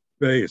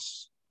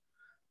base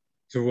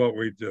to what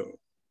we do,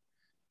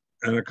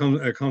 and it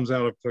comes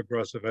out of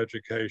progressive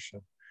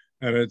education,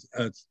 and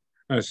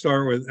I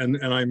start with, and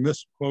I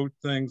misquote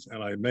things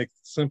and I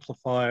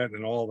simplify it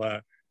and all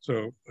that.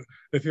 So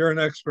if you're an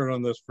expert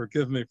on this,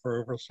 forgive me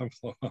for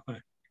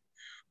oversimplifying.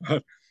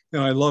 But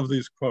I love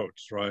these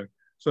quotes, right?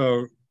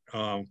 So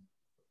John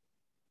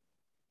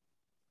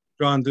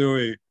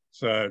Dewey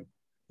said,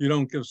 you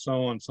don't give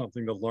someone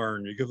something to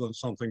learn, you give them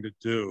something to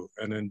do.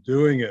 And in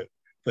doing it,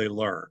 they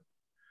learn.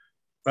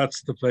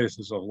 That's the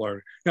basis of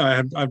learning.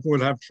 I would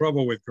have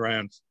trouble with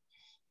grants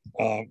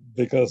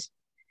because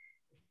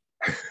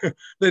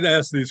they'd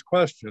ask these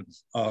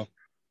questions of,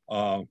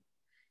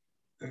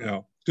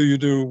 do you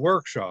do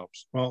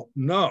workshops? Well,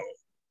 no.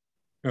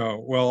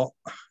 Well,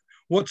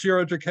 what's your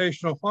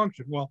educational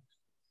function? Well,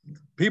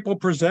 people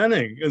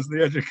presenting is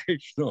the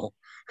educational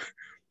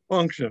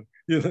function.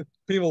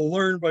 People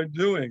learn by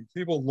doing.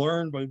 People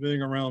learn by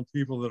being around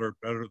people that are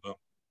better than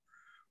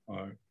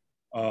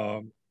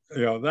them.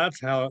 That's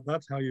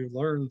how you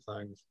learn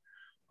things.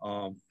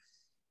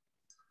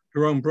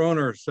 Jerome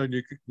Bruner said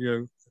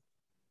the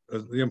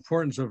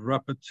importance of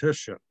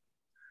repetition,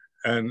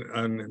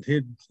 and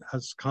he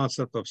has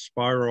concept of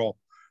spiral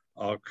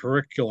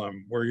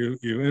curriculum where you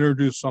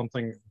introduce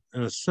something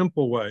in a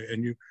simple way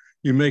and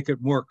you make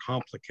it more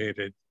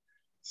complicated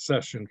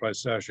session by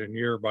session,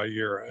 year by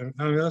year, and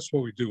I mean, that's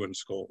what we do in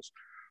schools.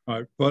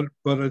 But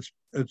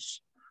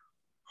it's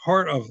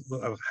part of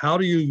how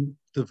do you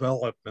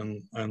develop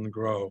and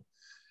grow.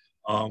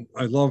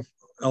 I love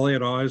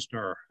Elliot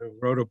Eisner, who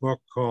wrote a book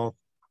called,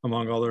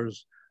 among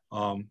others,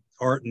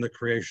 art and the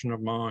creation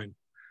of mind.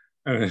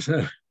 And he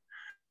said,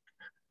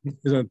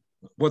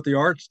 what the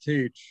arts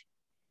teach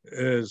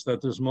is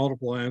that there's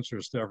multiple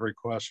answers to every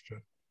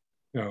question.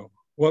 You know,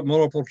 what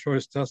multiple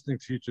choice testing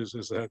teaches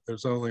is that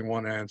there's only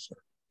one answer,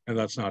 and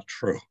that's not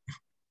true.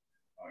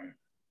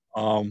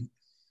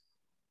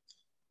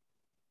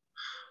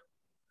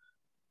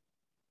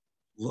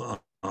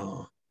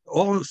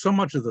 So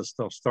much of this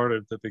stuff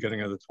started at the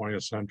beginning of the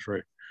 20th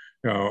century,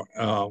 you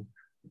know,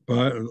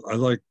 but I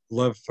like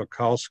Lev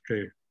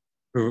Foukalsky,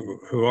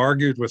 who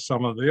argued with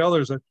some of the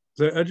others that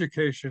the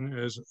education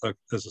is a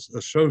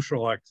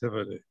social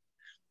activity.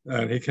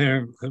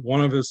 And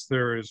one of his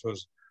theories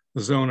was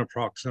the zone of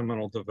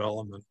proximal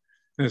development.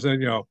 And he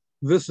said, you know,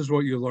 this is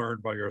what you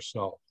learn by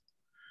yourself.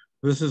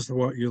 This is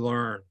what you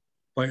learn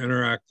by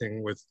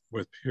interacting with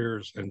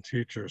peers and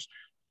teachers.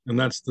 And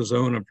that's the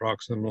zone of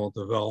proximal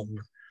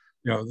development.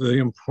 You know, the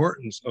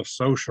importance of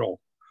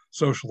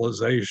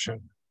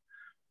socialization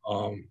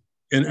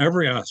in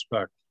every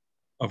aspect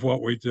of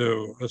what we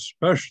do,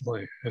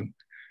 especially in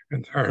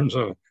terms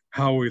of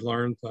how we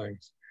learn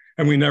things.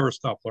 And we never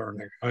stop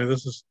learning. I mean,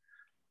 this is,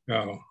 you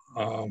know,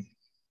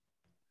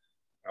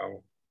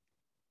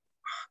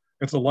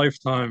 it's a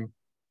lifetime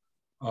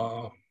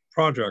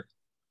project.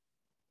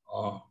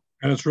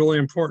 And it's really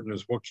important,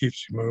 is what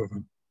keeps you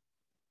moving.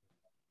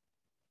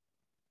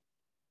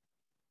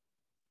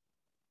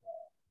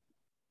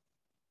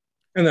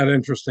 And that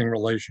interesting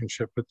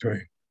relationship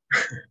between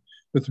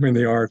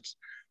the arts.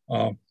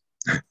 I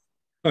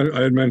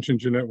had mentioned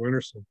Jeanette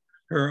Winterson.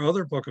 Her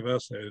other book of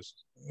essays,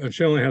 and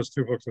she only has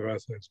 2 books of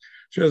essays.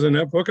 She has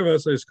a book of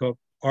essays called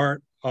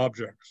Art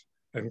Objects,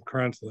 and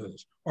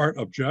parentheses, Art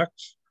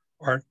Objects,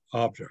 Art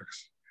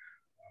Objects.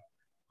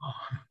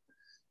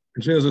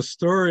 And she has a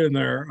story in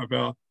there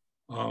about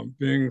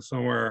being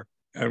somewhere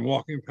and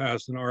walking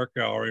past an art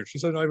gallery. She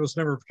said, I was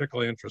never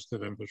particularly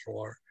interested in visual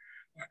art.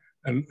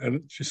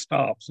 And she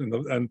stops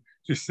and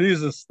she sees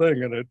this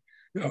thing, and it,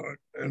 you know,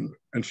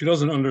 and she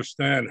doesn't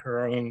understand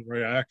her own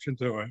reaction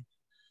to it.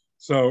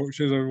 So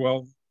she said,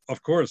 well,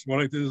 of course, what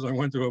I did is I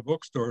went to a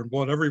bookstore and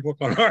bought every book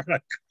on art I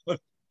could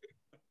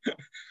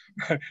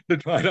to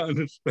try to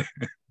understand.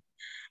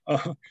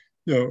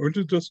 You know, which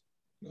is just,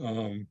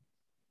 but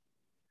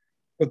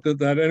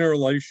that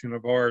interrelation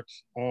of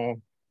arts.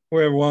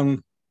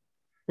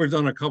 We've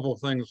done a couple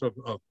of things of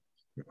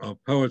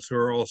poets who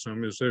are also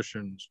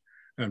musicians,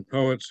 and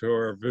poets who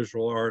are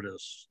visual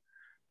artists.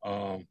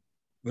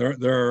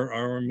 There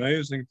are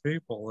amazing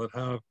people that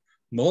have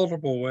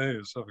multiple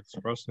ways of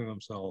expressing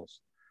themselves.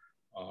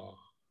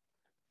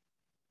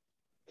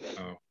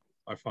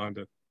 I find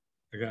it,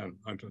 again,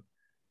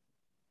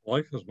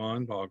 life is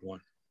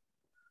mind-boggling.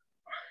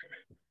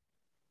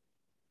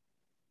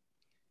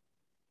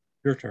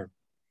 Your turn.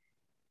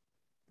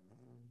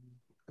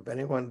 If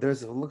anyone,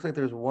 it looks like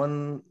there's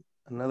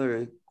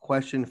another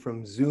question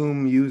from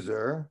Zoom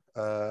user.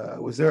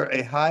 Was there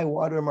a high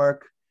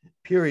watermark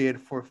period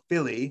for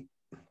Philly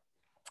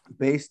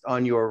based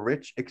on your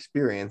rich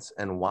experience,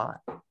 and why?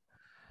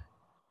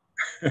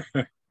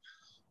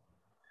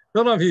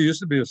 Philadelphia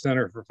used to be a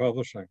center for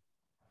publishing a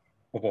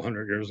couple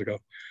hundred years ago.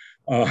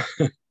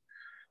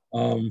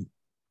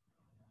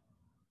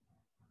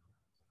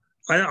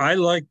 I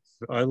like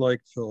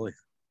Philly.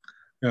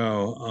 You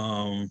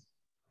know,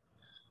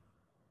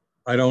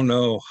 I don't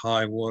know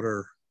high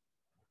water.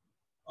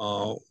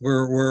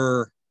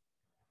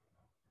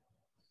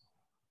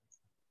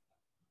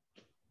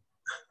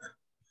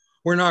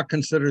 We're not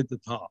considered the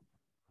top,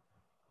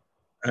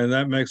 and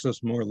that makes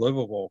us more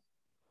livable.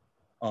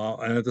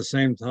 And at the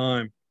same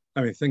time,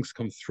 I mean, things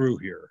come through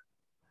here.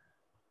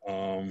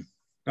 I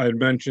had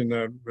mentioned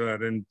that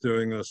in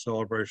doing the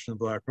celebration of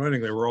Black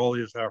writing, there were all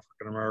these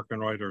African-American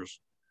writers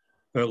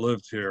that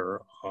lived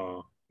here.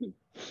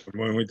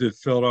 When we did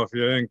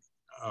Philadelphia Inc.,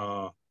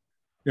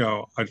 you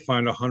know, I'd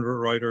find 100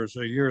 writers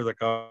a year that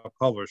got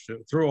published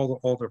through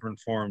all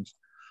different forms.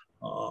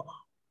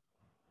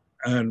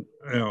 And,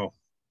 you know,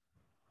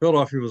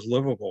 Philadelphia was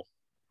livable.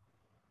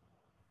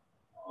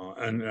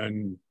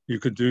 And you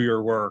could do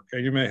your work,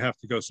 and you may have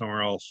to go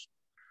somewhere else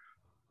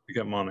to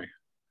get money.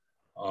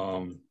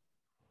 I'm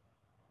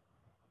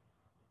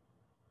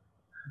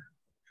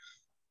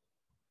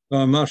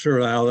not sure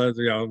how that,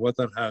 you know, what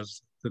that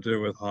has to do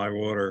with high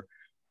water.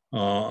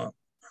 And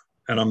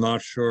I'm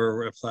not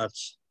sure if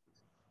that's,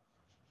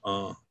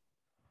 I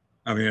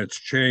mean, it's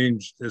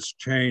changed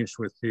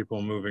with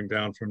people moving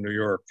down from New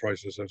York.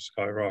 Prices have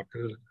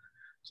skyrocketed.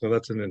 So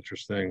that's an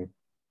interesting,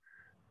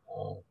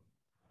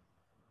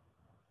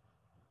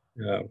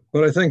 yeah.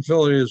 But I think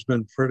Philly has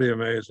been pretty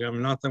amazing. I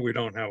mean, not that we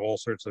don't have all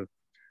sorts of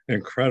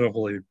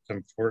incredibly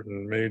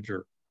important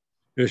major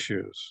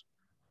issues,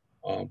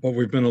 but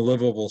we've been a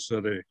livable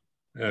city,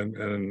 and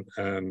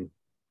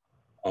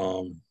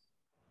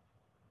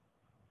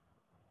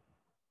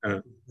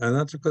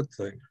that's a good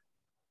thing.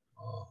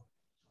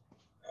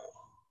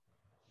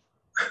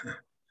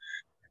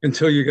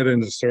 Until you get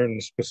into certain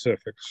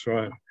specifics,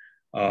 right?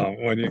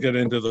 When you get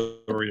into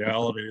the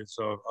realities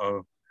of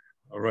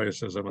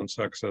racism and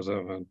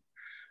sexism and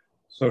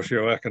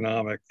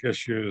socioeconomic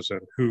issues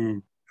and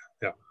who,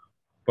 yeah,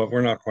 but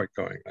we're not quite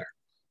going there.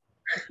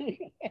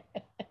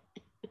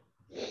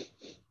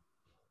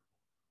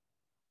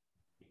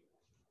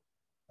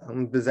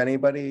 Does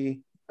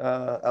anybody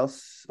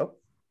else? Oh,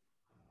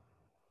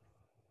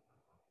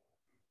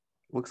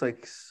 looks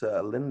like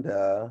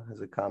Linda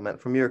has a comment.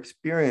 From your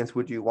experience,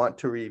 would you want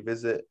to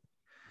revisit,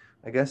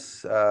 I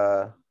guess,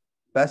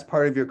 best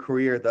part of your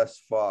career thus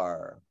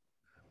far?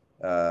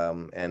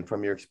 And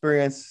from your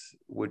experience,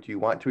 would you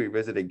want to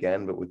revisit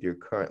again, but with your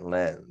current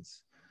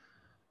lens?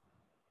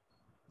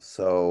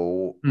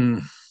 So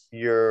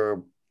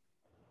you're,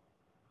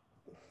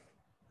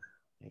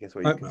 I guess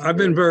what you I've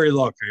been very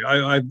lucky.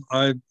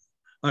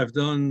 I've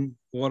done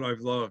what I've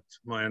loved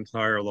my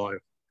entire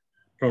life,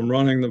 from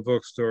running the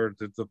bookstore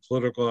to the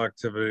political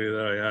activity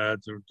that I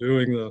had to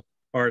doing the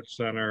art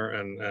center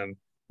and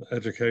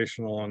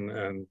educational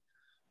and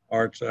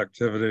arts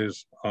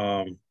activities.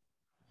 You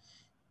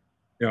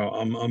know,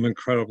 I'm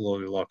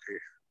incredibly lucky.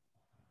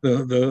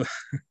 The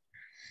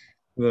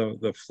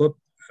flip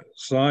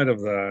side of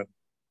that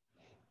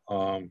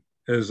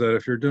is that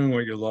if you're doing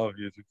what you love,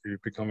 you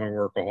become a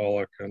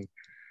workaholic, and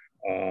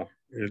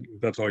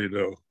that's all you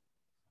do.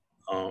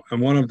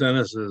 And one of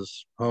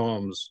Dennis's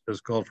poems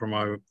is called "For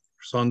My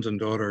Sons and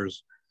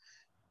Daughters,"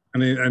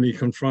 and he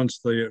confronts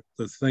the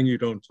thing you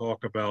don't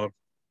talk about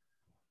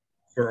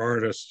for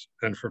artists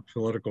and for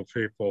political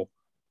people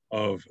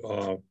of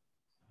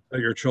that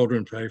your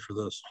children pay for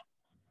this,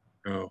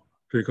 you know,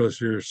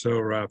 because you're so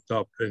wrapped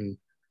up in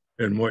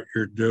what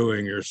you're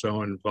doing, you're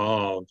so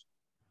involved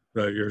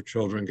that your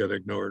children get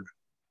ignored,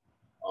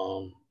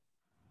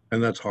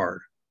 and that's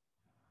hard.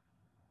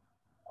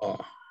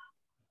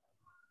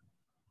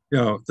 You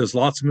know, there's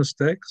lots of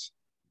mistakes.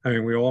 I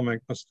mean, we all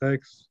make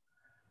mistakes.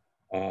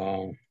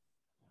 Again,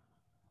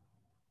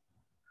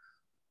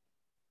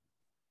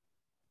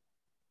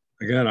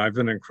 I've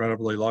been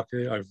incredibly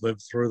lucky. I've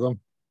lived through them.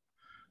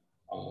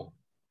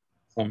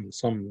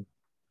 Some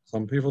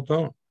people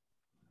don't.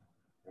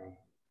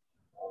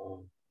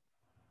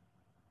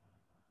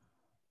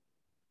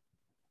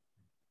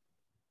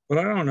 But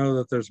I don't know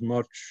that there's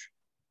much.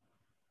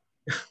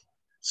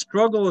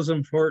 Struggle is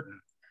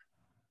important,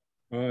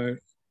 right?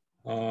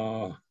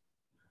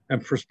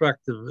 And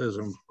perspective is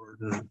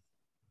important.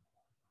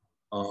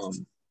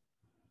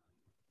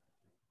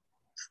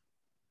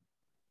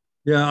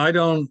 Yeah, I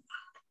don't,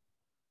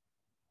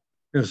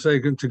 you know, say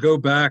to go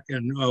back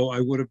and, oh, I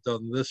would have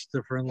done this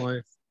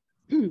differently.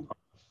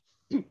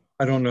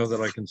 I don't know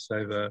that I can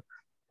say that.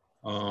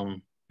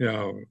 You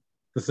know,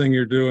 the thing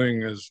you're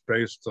doing is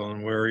based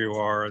on where you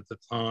are at the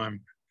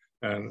time,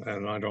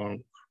 and I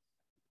don't.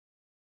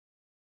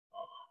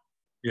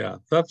 Yeah,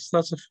 that's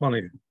a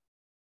funny.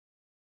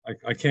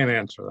 I can't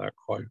answer that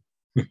quite.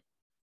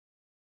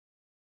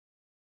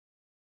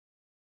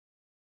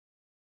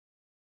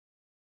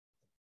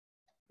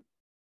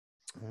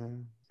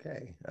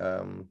 Okay.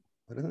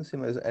 It doesn't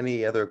seem like there's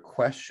any other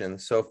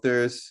questions. So if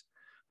there's,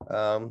 we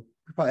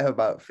probably have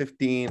about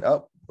 15.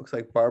 Oh, looks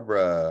like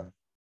Barbara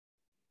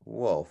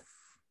Wolf.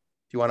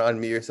 Do you want to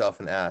unmute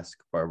yourself and ask,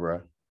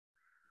 Barbara?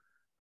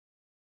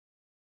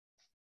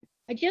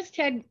 I just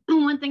had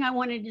one thing I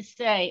wanted to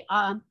say.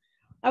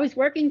 I was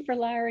working for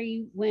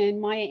Larry when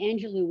Maya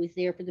Angelou was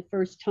there for the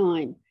first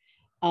time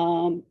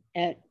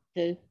at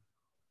the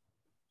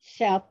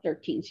South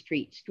 13th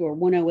Street store,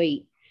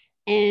 108.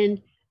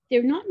 And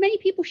there not many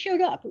people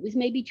showed up. It was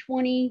maybe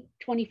 20,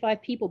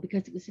 25 people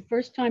because it was the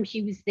first time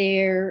she was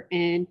there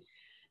and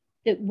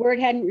the word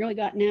hadn't really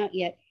gotten out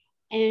yet.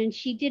 And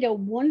she did a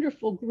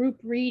wonderful group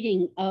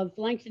reading of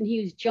Langston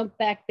Hughes' Jump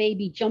Back,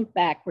 Baby, Jump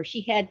Back, where she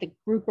had the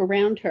group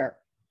around her.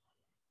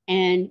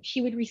 And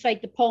she would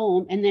recite the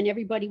poem, and then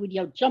everybody would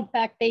yell, "Jump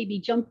back, baby,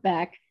 jump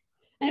back."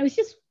 And it was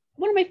just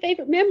one of my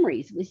favorite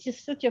memories. It was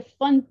just such a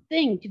fun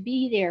thing to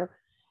be there.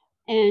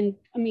 And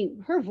I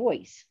mean, her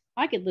voice,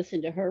 I could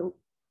listen to her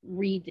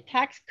read the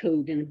tax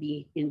code and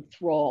be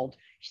enthralled.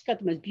 She's got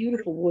the most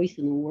beautiful voice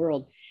in the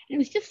world. And it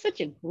was just such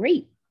a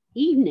great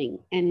evening.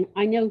 And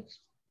I know,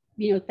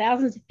 you know,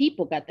 thousands of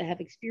people got to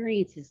have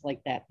experiences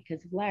like that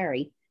because of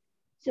Larry.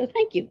 So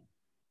thank you.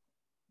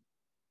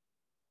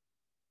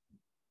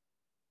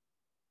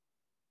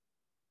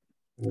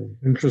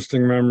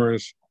 Interesting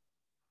memories.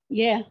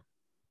 Yeah.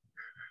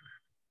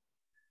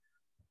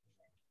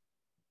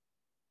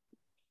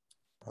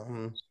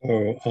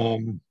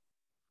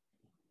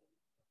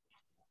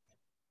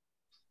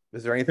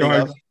 Is there anything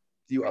else?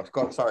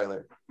 Sorry,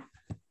 Larry.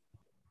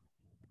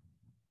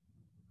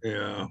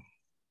 Yeah.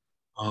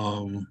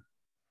 You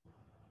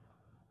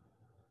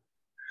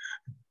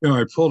know,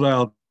 I pulled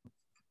out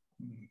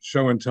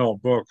show and tell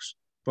books,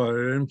 but I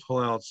didn't pull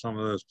out some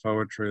of this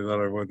poetry that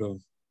I would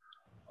have.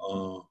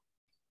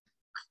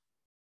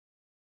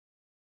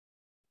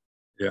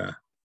 Yeah,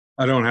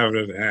 I don't have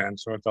it at hand,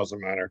 so it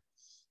doesn't matter.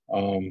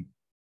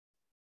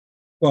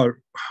 But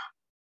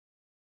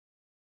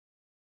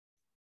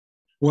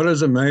what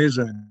is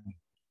amazing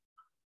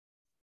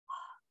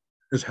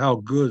is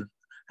how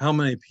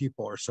many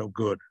people are so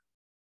good,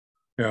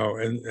 you know,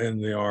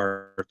 in the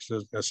arts,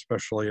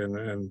 especially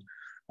in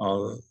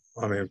I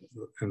mean,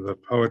 in the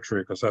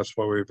poetry, because that's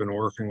what we've been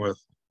working with,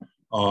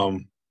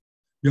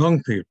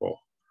 young people.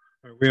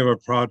 We have a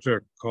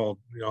project called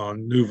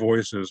New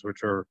Voices,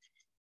 which are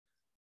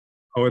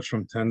poets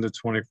from 10 to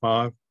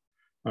 25,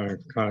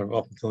 kind of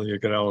up until you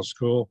get out of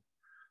school.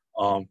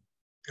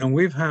 And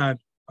we've had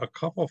a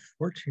couple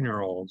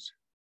 14-year-olds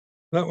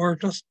that were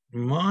just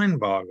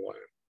mind-boggling.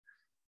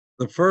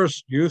 The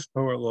first youth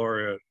poet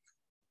laureate,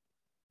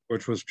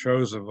 which was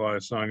chosen by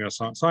Sonia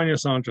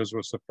Sanchez,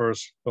 was the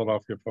first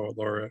Philadelphia poet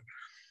laureate.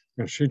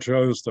 And she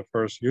chose the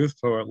first youth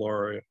poet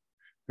laureate,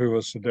 who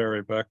was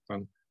Sederi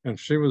Beckman. And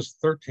she was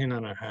 13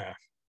 and a half.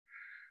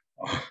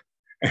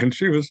 And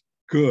she was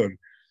good.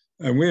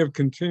 And we have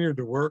continued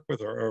to work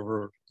with her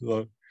over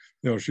the,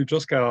 she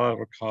just got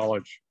out of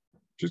college.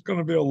 She's going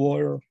to be a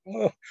lawyer.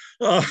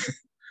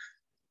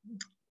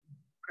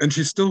 And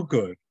she's still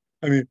good.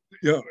 I mean,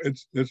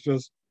 it's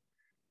just,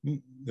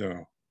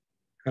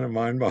 kind of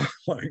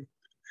mind-boggling.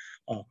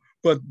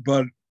 But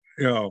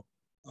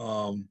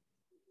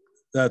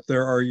that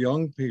there are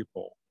young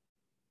people,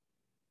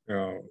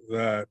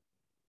 that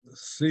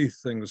see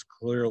things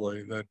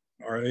clearly, that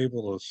are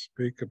able to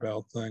speak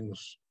about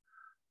things,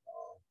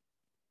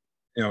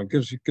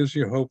 gives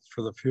you hope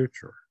for the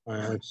future.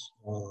 It's,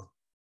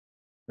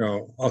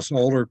 us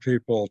older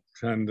people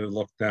tend to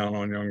look down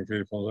on young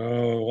people.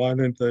 Oh, why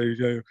didn't they?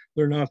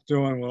 They're not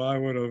doing what I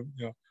would have.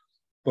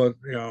 But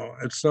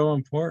it's so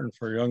important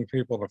for young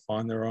people to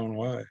find their own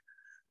way.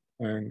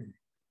 And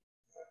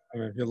I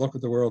mean, if you look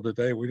at the world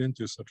today, we didn't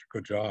do such a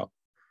good job.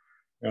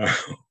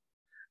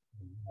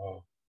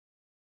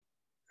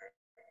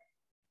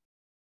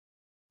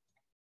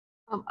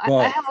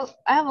 I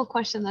have a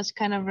question that's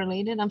kind of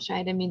related. I'm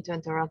sorry, I didn't mean to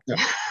interrupt you.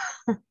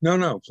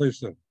 No, please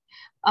do.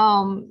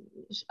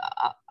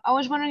 I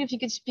was wondering if you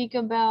could speak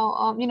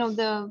about,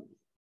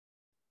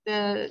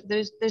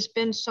 there's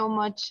been so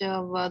much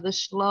of the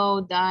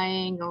slow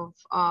dying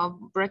of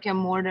brick and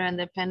mortar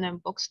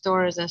independent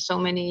bookstores, and so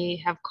many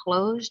have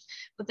closed,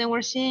 but then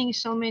we're seeing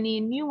so many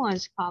new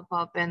ones pop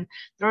up, and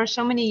there are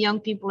so many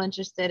young people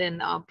interested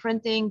in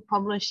printing,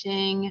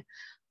 publishing,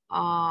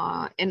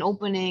 and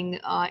opening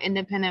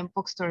independent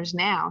bookstores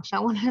now. So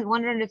I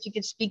wondered if you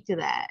could speak to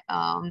that.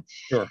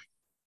 Sure.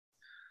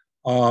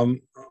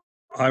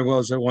 I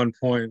was at one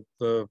point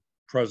the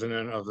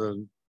president of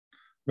the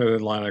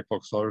Mid-Atlantic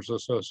Booksellers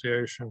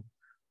Association,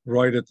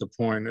 right at the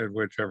point at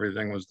which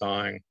everything was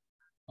dying.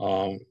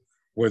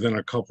 Within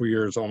a couple of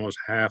years, almost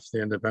half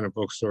the independent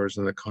bookstores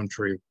in the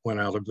country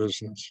went out of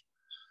business.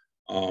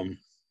 And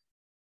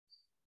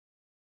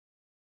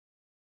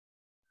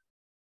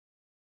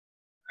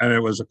it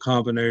was a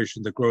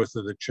combination, the growth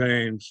of the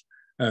chains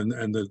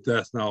and the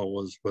death knell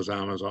was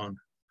Amazon.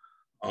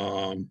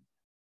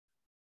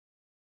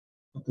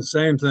 The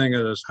same thing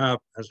has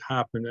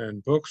happened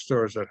in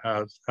bookstores, that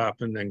has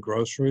happened in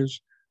groceries,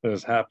 that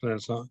has happened in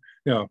some,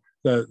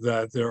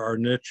 that there are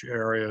niche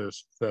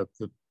areas that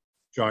the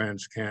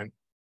giants can't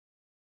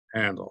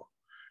handle.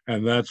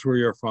 And that's where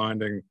you're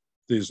finding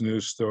these new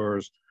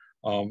stores.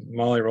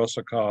 Molly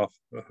Russakoff,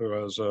 who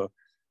has a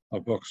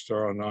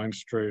bookstore on 9th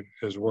Street,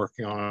 is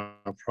working on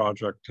a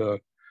project to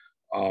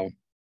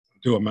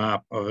do a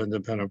map of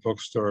independent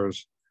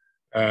bookstores.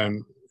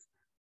 And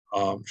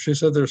she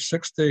said there's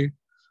 60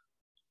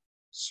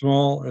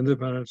 small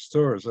independent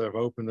stores that have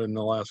opened in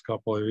the last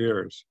couple of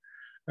years,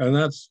 and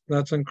that's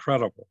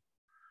incredible.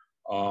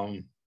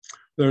 You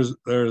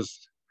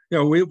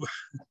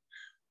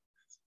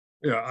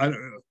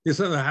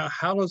said,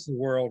 how does the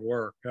world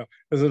work?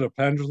 Is it a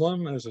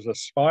pendulum? Is it a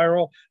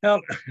spiral?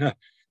 I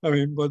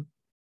mean, but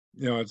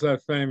it's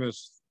that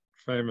famous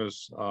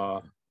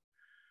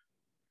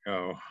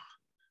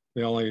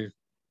the only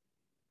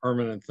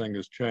permanent thing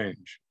is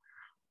change.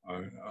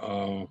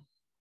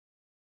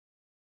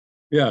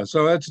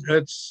 So it's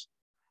at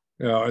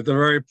the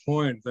very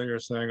point that you're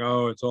saying,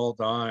 oh, it's all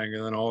dying,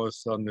 and then all of a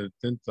sudden it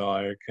didn't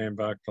die, it came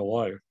back to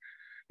life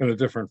in a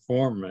different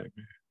form, maybe.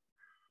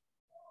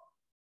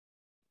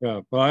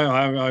 But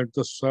I'm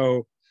just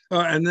so,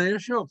 and the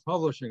issue of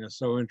publishing is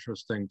so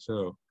interesting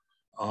too,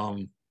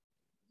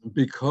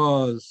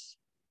 because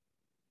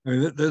I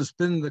mean, there's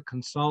been the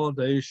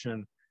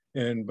consolidation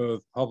in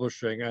both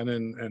publishing and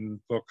in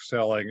book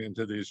selling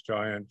into these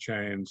giant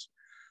chains.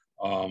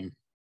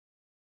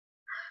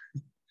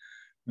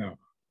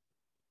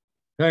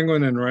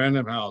 Penguin and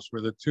Random House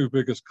were the two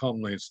biggest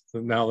companies,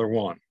 now they're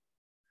one.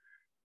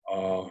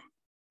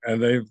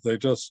 And they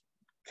just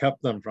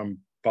kept them from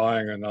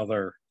buying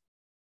another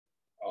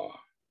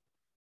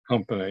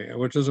company,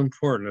 which is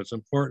important. It's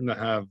important to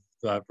have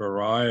that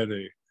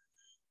variety.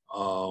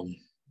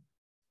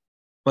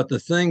 But the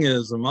thing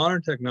is, the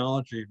modern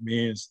technology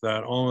means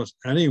that almost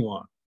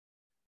anyone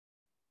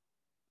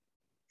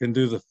can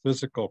do the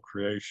physical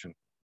creation.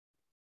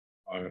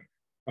 I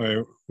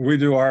mean, we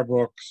do our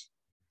books,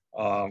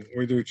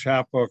 we do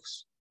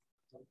chapbooks,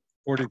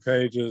 40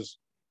 pages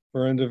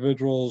for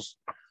individuals,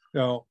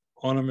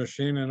 on a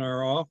machine in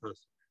our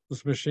office.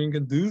 This machine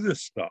can do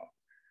this stuff.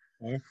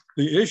 Right?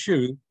 The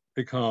issue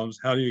becomes,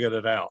 how do you get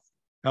it out?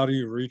 How do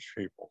you reach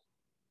people?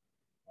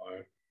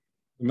 Right?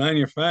 the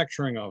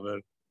manufacturing of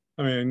it,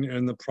 I mean,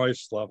 and the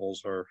price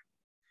levels are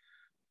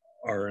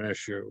an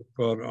issue.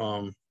 But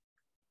I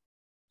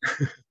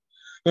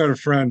had a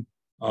friend,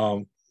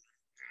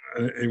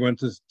 he went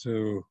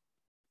to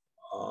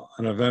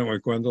an event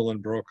with Gwendolyn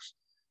Brooks,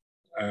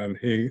 and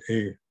he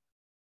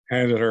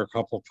handed her a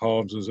couple of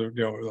poems. As I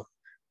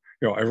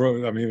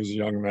wrote. I mean, he was a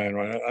young man,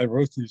 right? I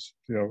wrote these.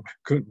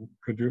 Could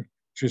you?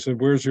 She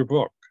said, "Where's your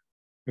book?"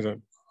 He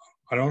said,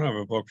 "I don't have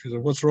a book." She said,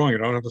 "What's wrong? You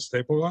don't have a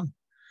staple gun?"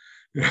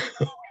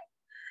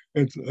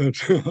 It's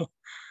no,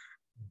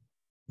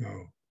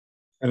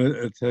 and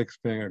it takes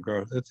being a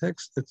growth. It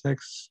takes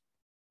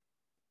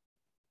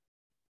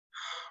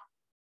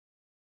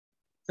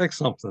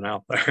something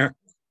out there.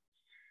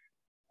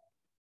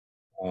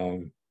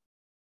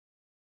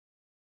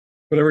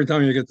 But every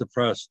time you get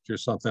depressed,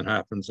 something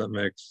happens that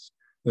makes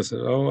this.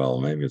 Oh well,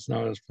 maybe it's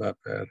not as that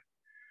bad.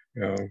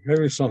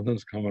 Maybe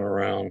something's coming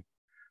around.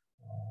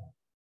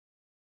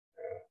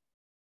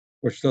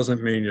 Which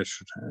doesn't mean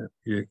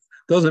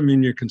doesn't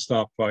mean you can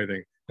stop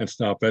fighting and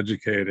stop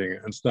educating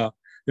and stop.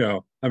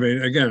 I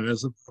mean, again,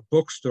 as a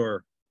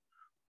bookstore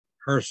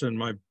person,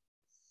 my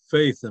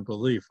faith and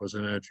belief was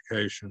in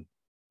education.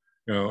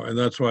 And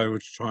that's what I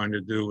was trying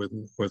to do with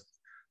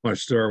my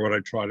store. What I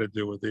try to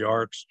do with the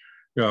arts.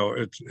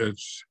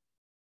 It's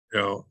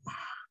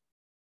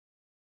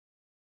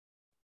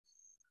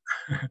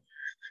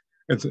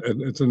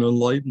it's an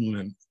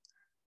enlightenment,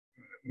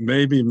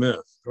 maybe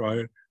myth,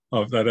 right?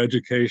 Of that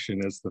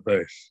education is the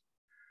base.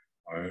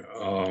 Right?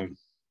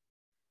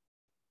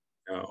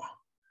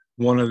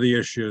 One of the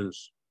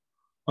issues,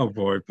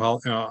 the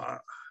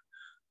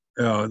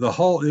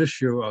whole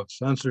issue of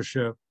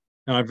censorship.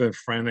 And I've been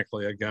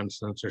frantically against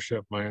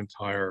censorship my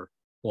entire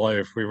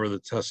life. We were the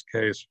test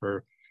case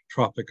for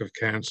Tropic of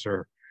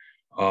Cancer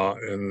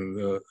in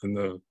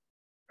the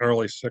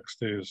early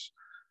 60s.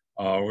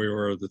 We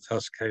were the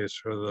test case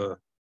for the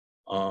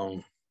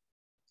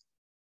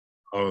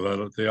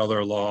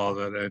other law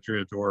that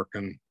Andrea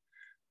Dworkin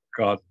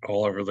got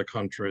all over the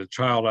country,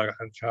 child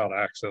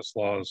access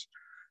laws.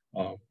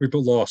 We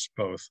lost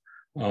both.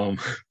 But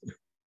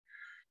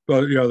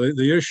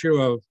the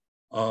issue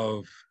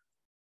of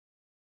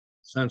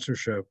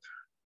censorship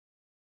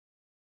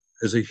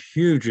is a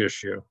huge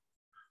issue,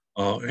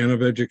 and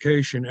of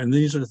education. And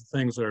these are the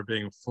things that are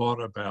being fought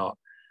about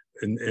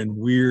in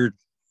weird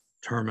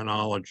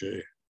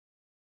terminology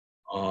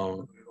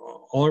all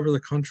over the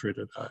country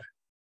today.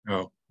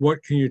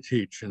 What can you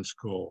teach in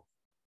school?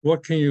 How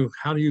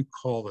do you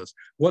call this?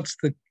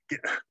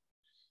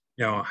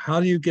 How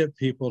do you get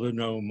people to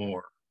know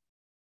more?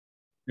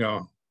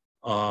 To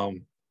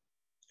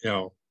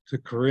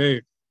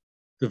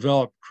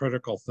develop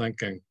critical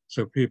thinking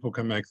so people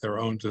can make their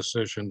own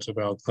decisions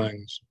about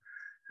things.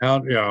 How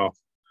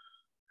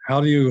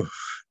do you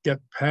get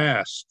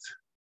past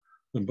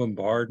the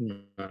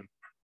bombardment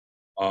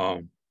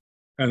and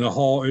the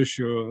whole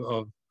issue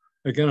of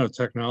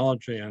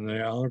technology and the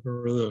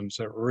algorithms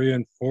that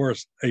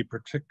reinforce a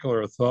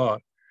particular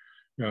thought?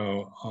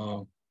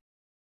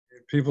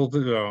 People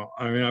do.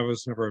 I mean, I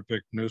was never a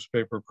big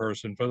newspaper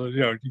person, but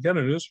you get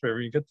a newspaper,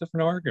 you get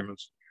different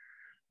arguments.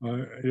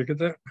 You get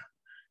that.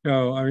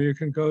 I mean, you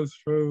can go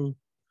through,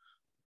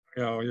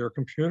 your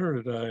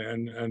computer today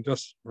and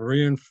just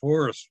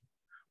reinforce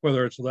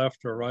whether it's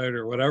left or right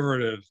or whatever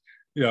it is.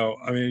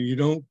 I mean, you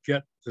don't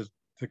get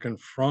to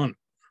confront.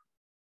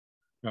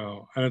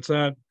 And it's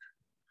that.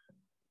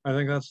 I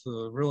think that's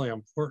really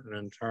important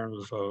in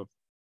terms of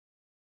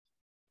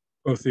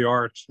both the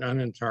arts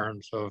and in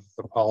terms of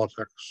the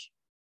politics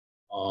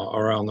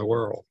around the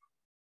world.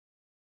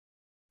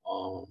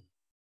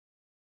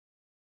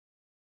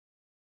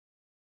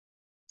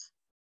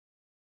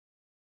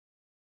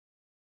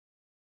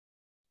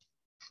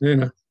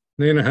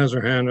 Nina has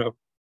her hand up.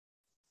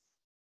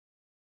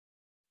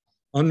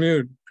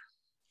 Unmute.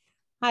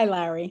 Hi,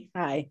 Larry.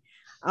 Hi.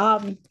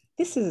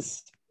 This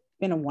has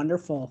been a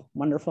wonderful,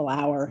 wonderful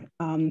hour.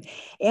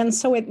 And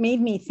so it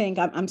made me think,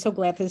 I'm so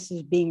glad this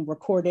is being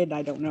recorded.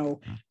 I don't know,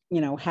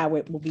 how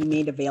it will be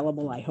made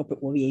available. I hope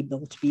it will be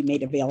able to be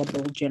made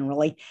available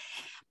generally.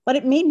 But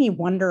it made me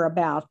wonder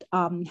about,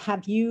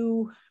 have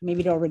you,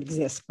 maybe it already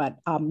exists, but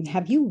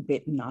have you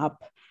written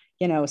up,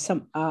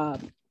 some,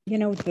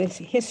 this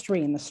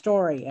history and the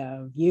story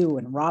of you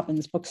and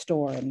Robin's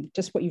Bookstore and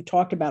just what you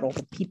talked about, all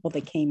the people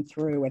that came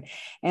through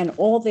and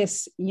all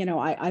this,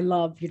 I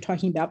love, you're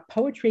talking about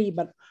poetry,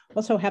 but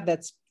also have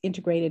that's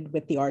integrated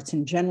with the arts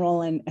in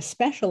general, and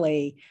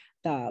especially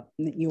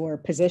your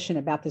position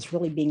about this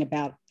really being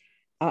about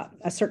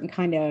a certain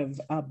kind of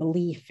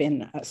belief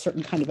in a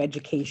certain kind of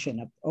education,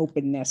 of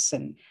openness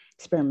and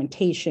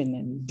experimentation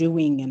and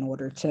doing in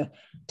order to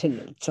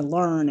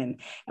learn and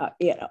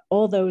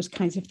all those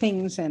kinds of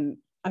things. And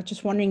I'm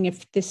just wondering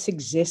if this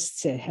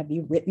exists. Have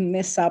you written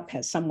this up?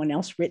 Has someone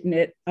else written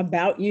it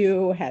about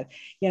you? It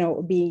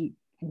would be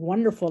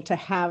wonderful to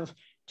have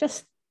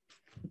just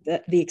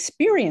the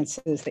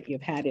experiences that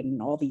you've had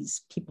in all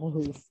these people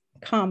who've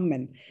come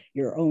and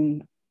your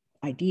own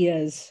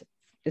ideas.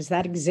 Does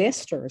that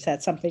exist, or is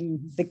that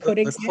something that could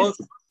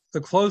exist?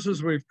 The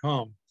closest we've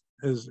come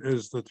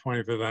is the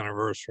 25th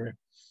anniversary.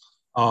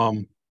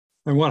 And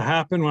what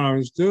happened when I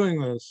was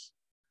doing this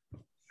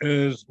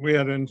is we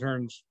had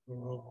interns.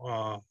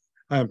 I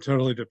am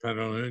totally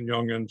dependent on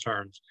young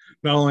interns,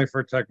 not only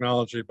for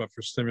technology, but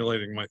for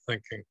stimulating my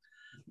thinking.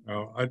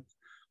 And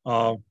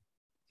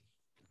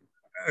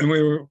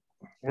we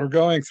were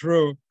going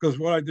through, because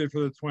what I did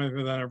for the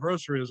 25th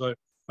anniversary is I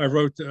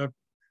wrote to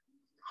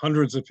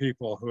hundreds of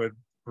people who had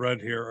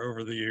read here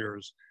over the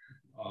years.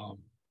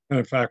 And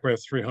in fact, we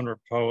have 300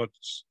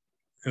 poets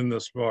in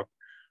this book.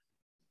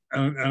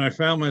 And I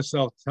found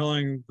myself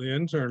telling the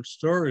interns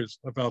stories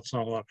about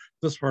someone.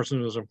 This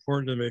person is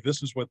important to me.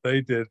 This is what they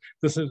did.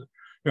 This is,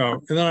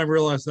 and then I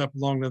realized that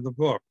belonged in the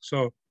book.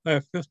 So I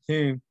have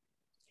 15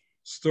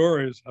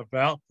 stories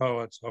about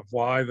poets of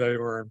why they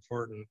were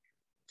important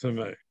to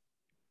me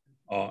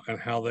and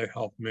how they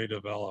helped me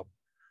develop.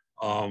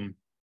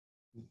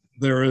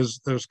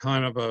 There's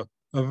kind of a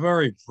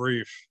very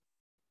brief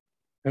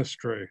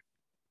history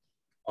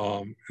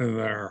in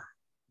there,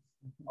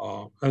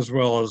 as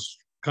well as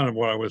kind of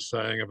what I was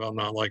saying about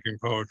not liking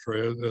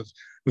poetry.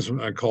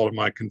 I call it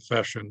my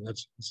confession.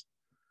 It's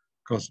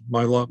because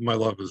my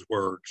love is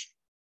words.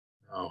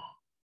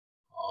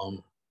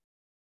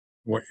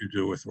 What you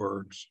do with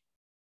words.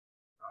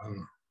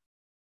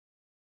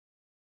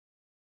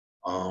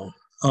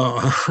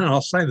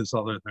 I'll say this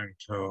other thing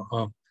too.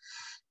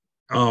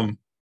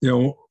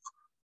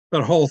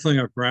 That whole thing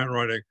of grant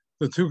writing.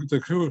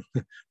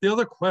 The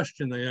other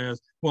question they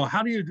asked, well,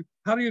 how do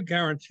you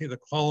guarantee the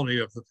quality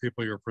of the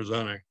people you're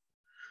presenting?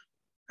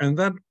 And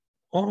that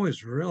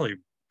always really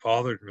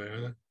bothered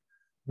me.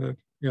 That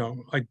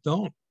I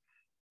don't.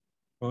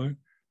 Right?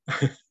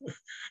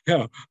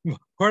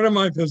 Part of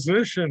my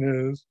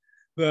position is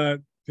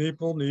that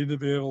people need to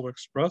be able to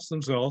express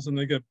themselves, and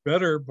they get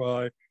better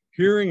by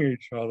hearing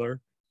each other.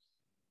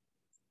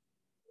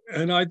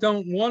 And I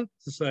don't want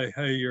to say,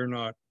 hey, you're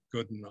not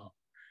good enough.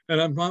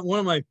 And one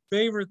of my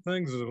favorite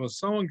things is when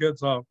someone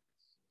gets up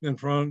in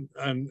front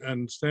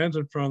and stands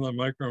in front of the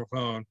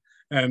microphone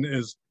and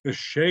is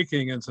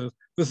shaking and says,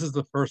 this is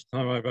the first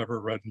time I've ever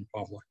read in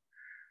public.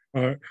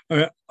 I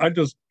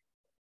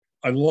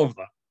love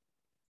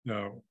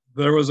that.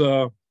 There was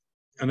an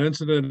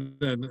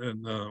incident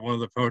in one of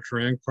the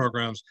Poetry Inc.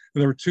 programs,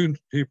 and there were two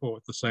people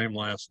with the same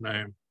last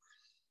name.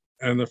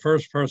 And the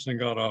first person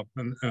got up,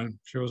 and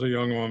she was a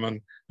young woman,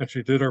 and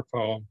she did her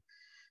poem.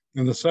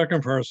 And the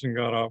second person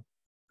got up,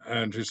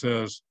 and she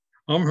says,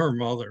 I'm her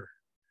mother,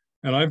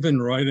 and I've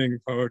been writing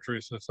poetry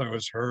since I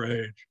was her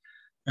age,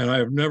 and I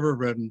have never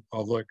read in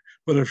public,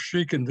 but if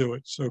she can do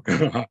it, so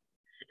can I.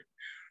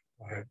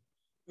 I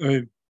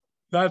mean,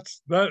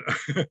 that's what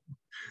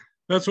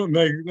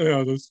makes,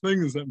 those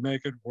things that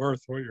make it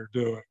worth what you're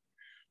doing.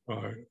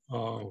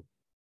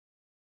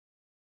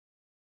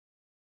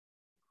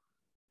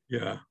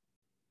 Yeah.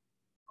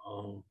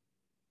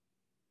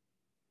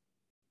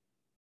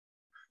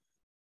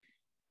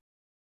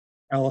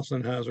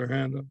 Allison has her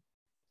hand up.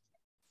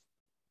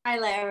 Hi,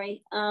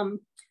 Larry.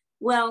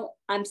 Well,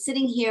 I'm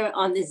sitting here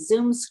on this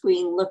Zoom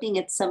screen looking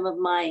at some of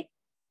my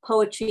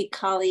poetry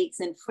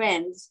colleagues and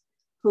friends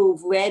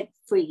who've read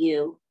for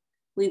you.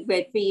 We've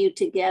read for you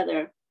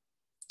together.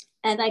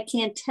 And I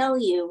can't tell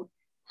you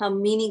how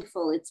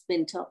meaningful it's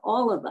been to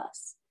all of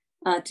us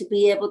to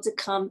be able to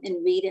come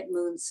and read at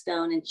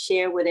Moonstone and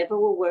share whatever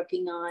we're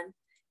working on.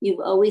 You've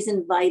always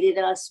invited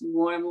us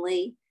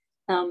warmly.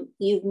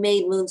 You've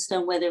made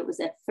Moonstone, whether it was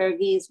at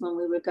Fergie's when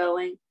we were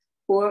going,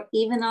 or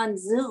even on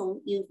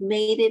Zoom, you've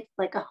made it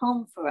like a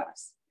home for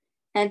us.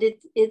 And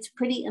it's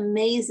pretty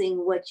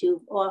amazing what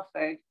you've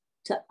offered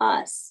to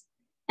us.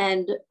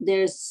 And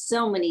there's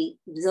so many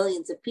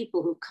zillions of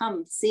people who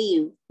come see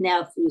you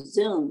now through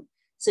Zoom.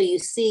 So you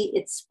see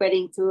it's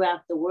spreading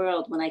throughout the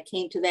world. When I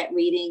came to that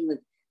reading with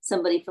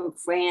somebody from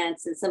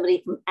France and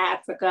somebody from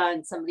Africa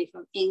and somebody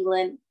from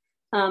England,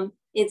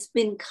 it's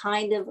been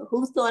kind of,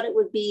 who thought it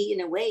would be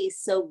in a way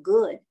so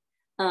good?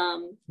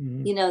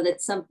 That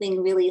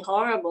something really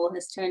horrible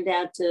has turned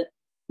out to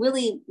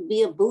really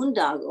be a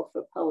boondoggle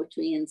for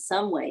poetry in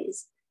some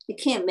ways. It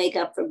can't make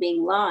up for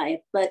being live,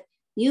 but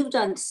you've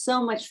done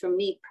so much for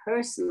me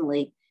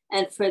personally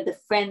and for the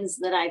friends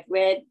that I've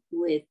read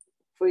with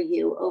for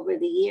you over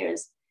the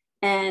years.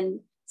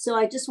 And so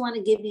I just want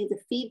to give you the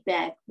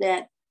feedback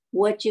that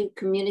what you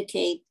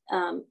communicate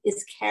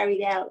is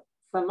carried out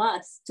from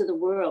us to the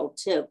world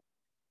too.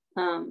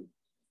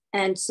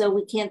 And so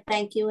we can't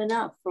thank you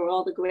enough for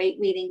all the great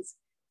readings,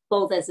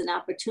 both as an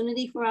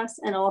opportunity for us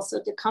and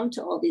also to come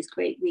to all these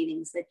great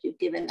readings that you've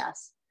given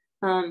us.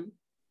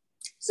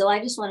 So I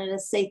just wanted to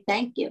say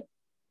thank you.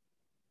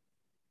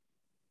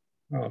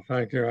 Oh,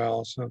 thank you,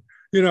 Allison.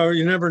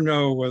 You never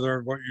know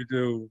whether what you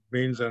do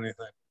means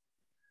anything.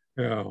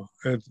 You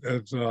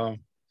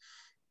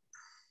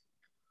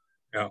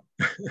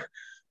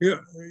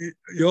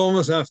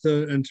almost have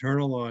to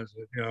internalize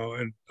it,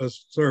 and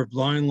just sort of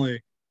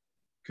blindly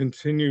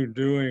continue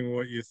doing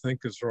what you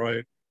think is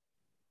right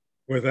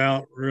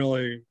without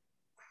really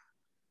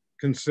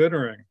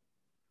considering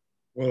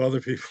what other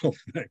people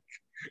think.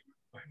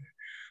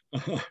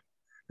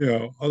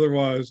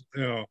 Otherwise,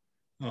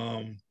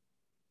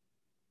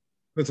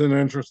 it's an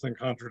interesting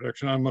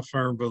contradiction. I'm a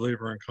firm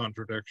believer in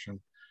contradiction,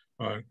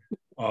 right?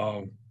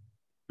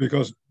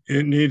 Because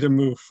you need to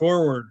move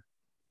forward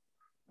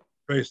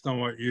based on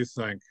what you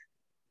think.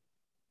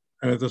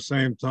 And at the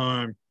same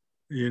time,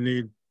 you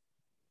need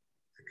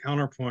to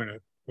counterpoint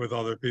it with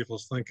other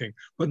people's thinking,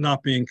 but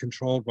not being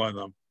controlled by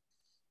them.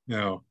 You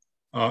know,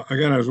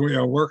 again, as we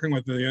are working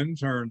with the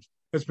interns,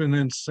 it's been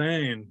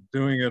insane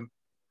doing it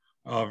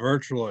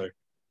virtually,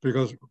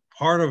 because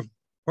part of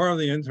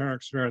the intern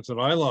experience that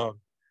I loved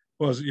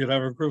was you'd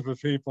have a group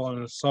of people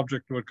and a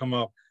subject would come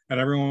up and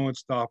everyone would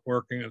stop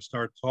working and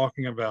start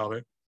talking about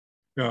it,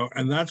 you know,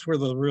 and that's where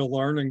the real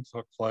learning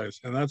took place.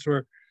 And that's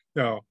where,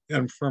 you know,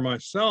 and for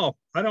myself,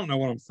 I don't know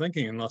what I'm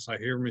thinking unless I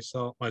hear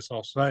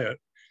myself say it.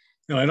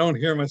 And I don't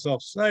hear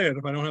myself say it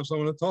if I don't have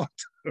someone to talk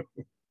to.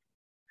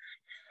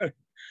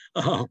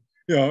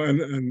 You know,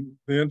 and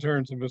the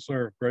interns have been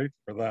sort of great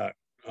for that.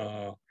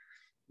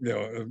 You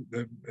know,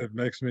 it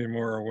makes me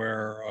more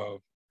aware of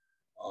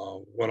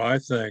what I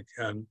think,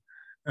 and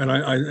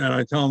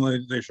I tell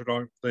them they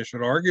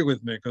should argue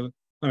with me, because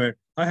I mean,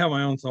 I have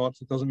my own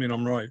thoughts. It doesn't mean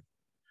I'm right,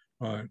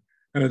 right?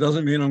 And it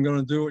doesn't mean I'm going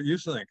to do what you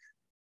think,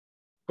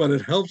 but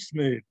it helps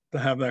me to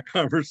have that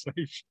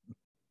conversation,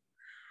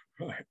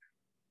 right?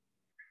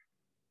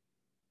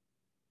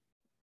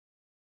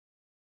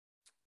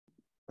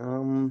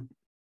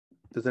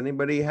 Does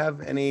anybody have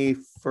any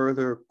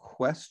further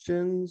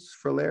questions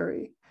for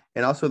Larry?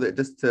 And also, that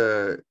just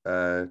to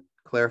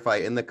clarify,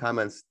 in the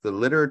comments, the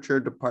literature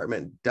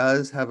department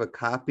does have a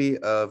copy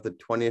of the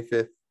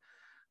 25th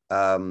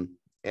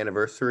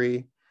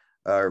anniversary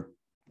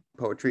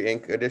Poetry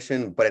Inc.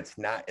 edition, but it's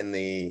not,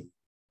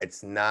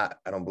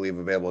 I don't believe,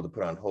 available to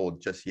put on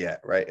hold just yet,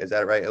 right? Is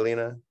that right,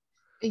 Alina?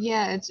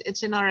 Yeah,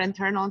 it's in our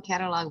internal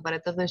catalog, but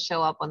it doesn't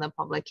show up on the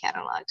public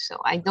catalog. So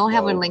I don't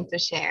have a link to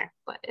share,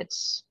 but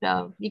it's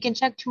you can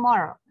check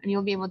tomorrow and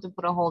you'll be able to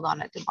put a hold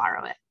on it to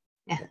borrow it.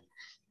 Yeah.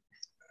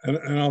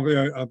 And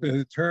I'll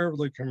be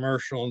terribly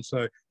commercial and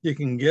say you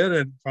can get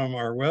it from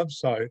our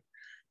website.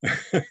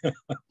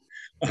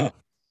 I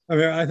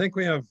mean, I think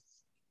we have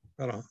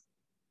about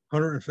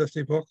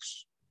 150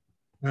 books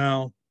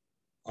now,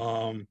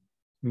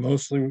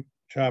 mostly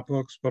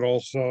chapbooks, but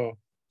also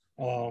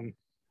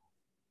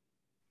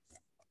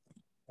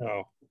you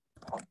know,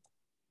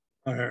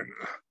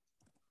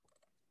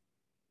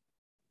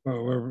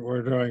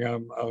 we're doing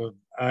an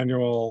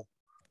annual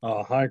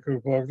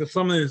haiku book.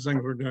 Some of these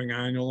things we're doing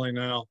annually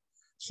now.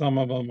 Some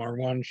of them are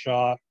one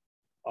shot.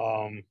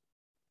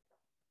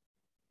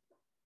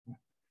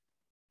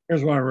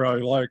 Here's one I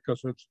really like,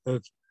 because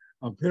it's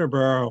Peter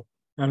Barrow,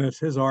 and it's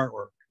his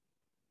artwork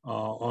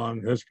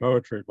on his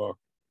poetry book,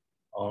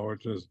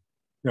 which is,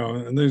 you know,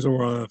 and these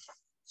are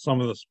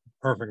some of the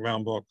perfect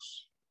bound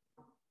books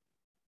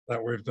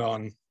that we've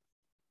done.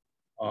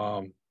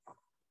 I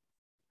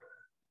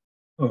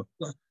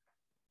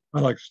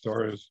like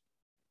stories.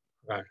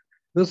 Okay.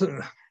 This is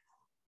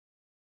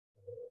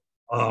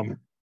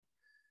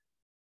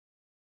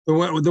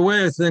the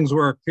way things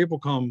work. People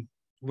come.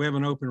 We have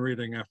an open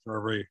reading after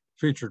every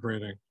featured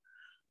reading,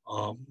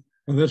 and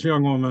this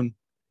young woman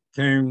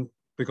came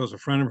because a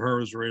friend of her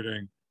was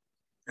reading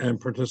and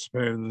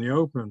participated in the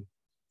open,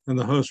 and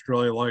the host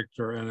really liked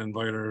her and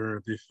invited her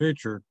to be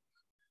featured,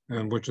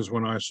 and which is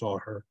when I saw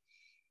her.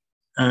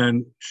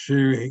 And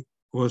she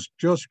was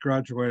just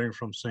graduating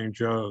from St.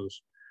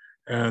 Joe's,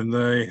 and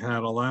they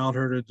had allowed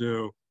her to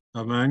do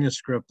a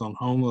manuscript on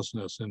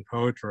homelessness in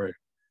poetry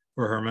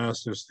for her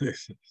master's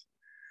thesis.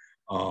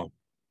 And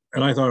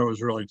I thought it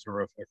was really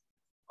terrific.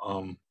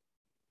 And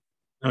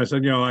I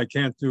said, you know, I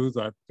can't do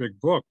that big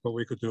book, but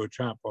we could do a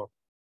chapbook.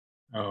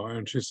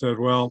 And she said,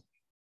 well,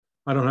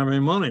 I don't have any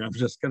money. I'm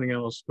just getting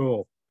out of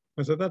school.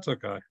 I said, that's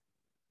okay.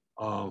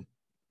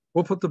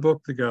 We'll put the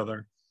book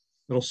together.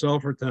 It'll sell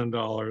for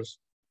 $10.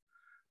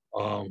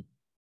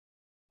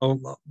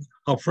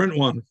 I'll print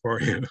one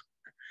for you.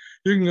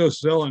 You can go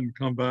sell it and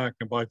come back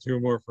and buy 2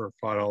 more for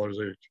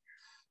 $5 each.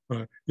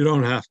 But you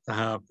don't have to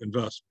have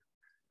investment.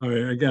 I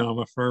mean, again, I'm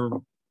a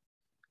firm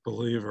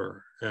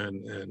believer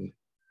in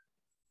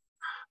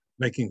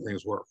making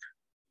things work.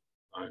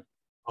 Right?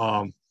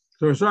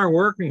 So we started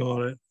working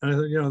on it, and I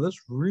said, you know, this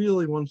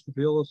really wants to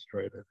be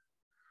illustrated.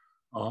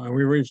 And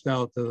we reached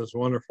out to this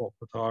wonderful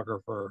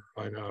photographer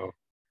I know,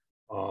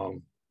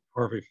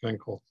 Harvey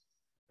Finkel,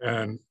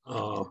 and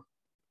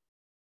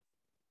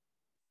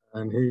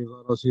he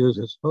let us use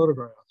his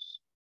photographs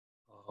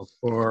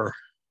for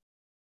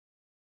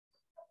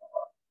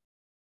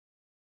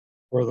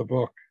the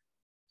book.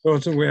 So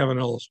we have an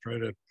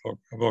illustrated book,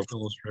 a book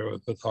illustrated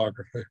with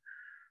photography.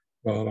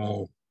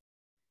 But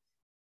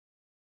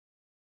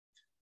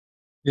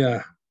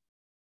yeah.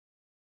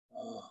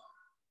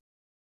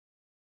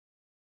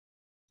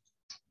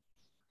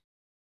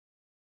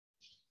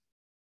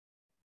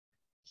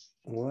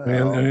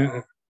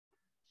 Well,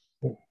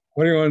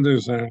 what do you want to do,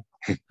 Sam?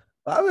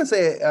 I would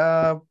say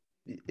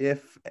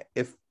if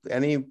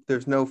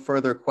there's no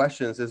further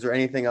questions, is there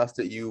anything else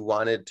that you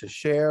wanted to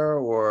share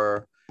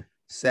or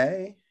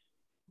say,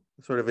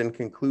 sort of in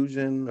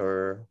conclusion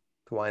or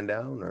wind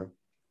down, or?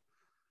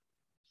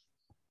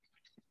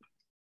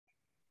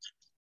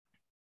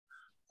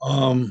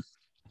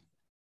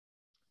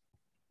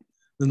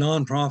 The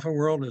nonprofit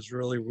world is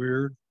really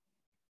weird.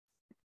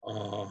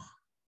 You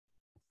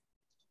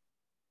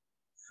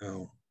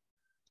know,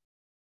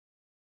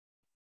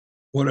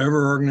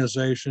 whatever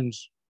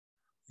organizations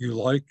you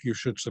like, you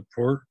should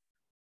support,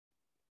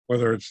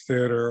 whether it's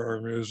theater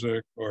or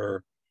music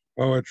or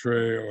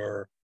poetry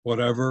or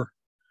whatever.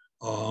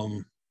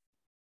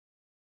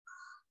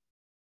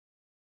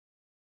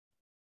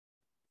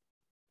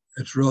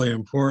 It's really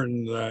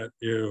important that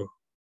you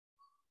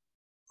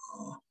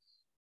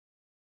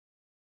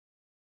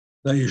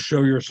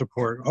show your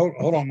support.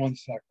 Hold on one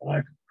second.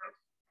 I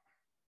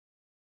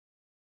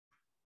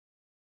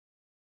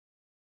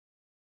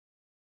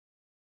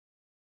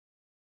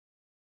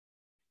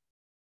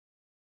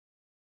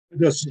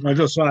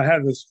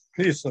had this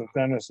piece of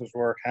Dennis's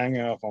work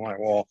hanging up on my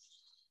wall.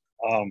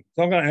 So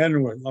I'm going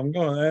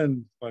to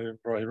end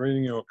by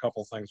reading you a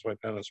couple things by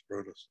Dennis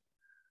Brutus.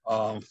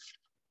 Tell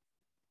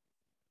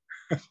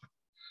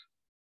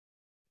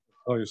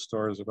you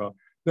stories about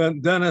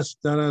Dennis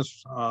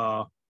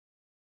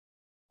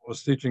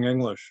was teaching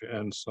English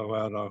in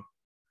Soweto,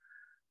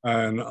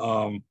 and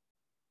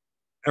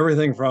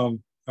everything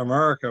from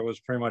America was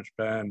pretty much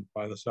banned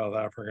by the South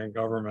African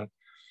government.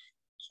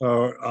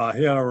 So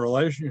he had a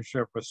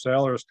relationship with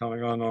sailors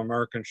coming on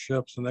American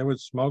ships, and they would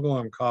smuggle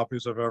him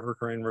copies of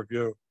Evergreen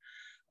Review,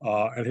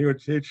 and he would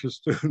teach his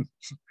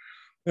students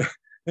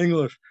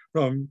English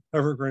from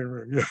Evergreen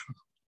Review.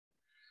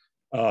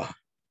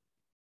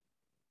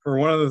 For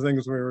one of the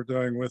things we were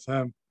doing with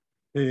him,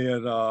 he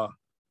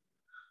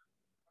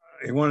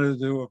wanted to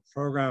do a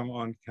program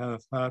on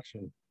Kenneth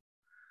Patchen,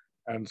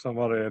 and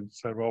somebody had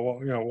said, well,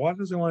 you know, why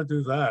does he want to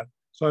do that?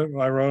 So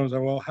I wrote and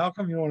said, well, how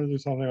come you want to do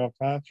something on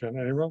Patchen?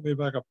 And he wrote me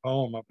back a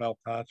poem about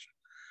Patchen.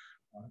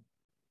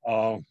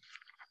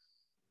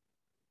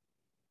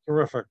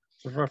 Terrific.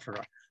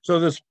 So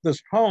this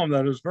poem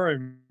that is very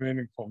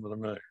meaningful to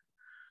me.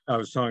 I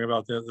was talking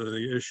about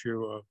the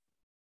issue of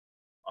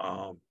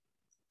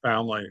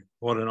family,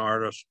 what an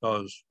artist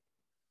does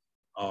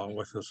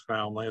with his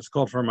family. It's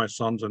called For My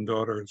Sons and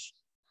Daughters.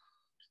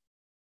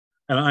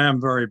 And I am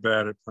very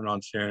bad at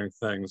pronunciating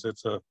things.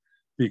 It's a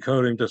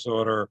decoding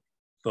disorder.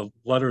 The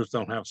letters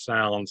don't have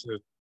sounds. It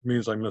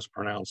means I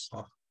mispronounce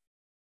stuff.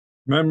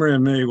 Memory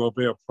of me will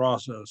be a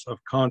process of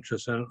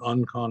conscious and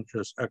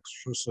unconscious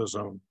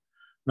exorcism.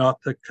 Not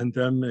to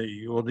condemn me,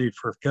 you will need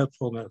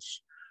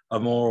forgetfulness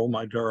of all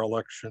my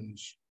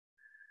derelictions.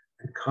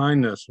 And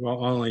kindness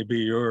will only be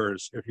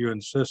yours if you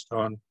insist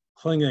on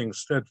clinging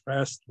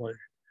steadfastly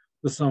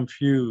to some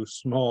few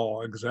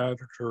small,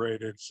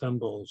 exaggerated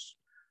symbols.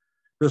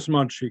 This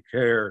much he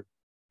cared,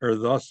 or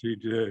thus he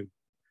did.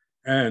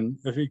 And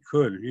if he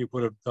could, he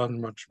would have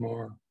done much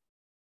more.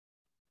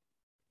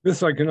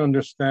 This I can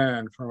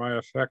understand, for my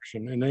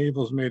affection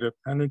enables me to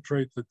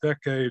penetrate the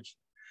decades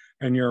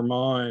in your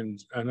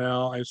minds, and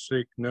now I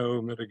seek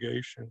no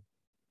mitigation,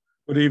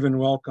 would even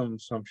welcome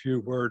some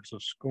few words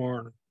of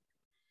scorn.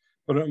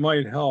 But it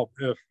might help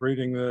if,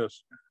 reading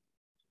this,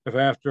 if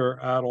after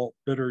adult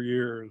bitter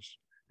years,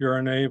 you're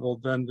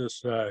enabled then to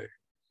say,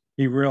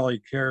 he really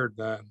cared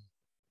then,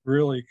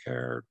 really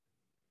cared.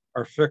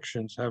 Our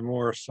fictions have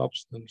more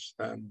substance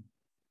then.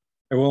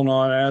 I will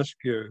not ask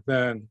you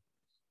then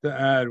to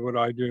add what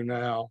I do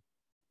now.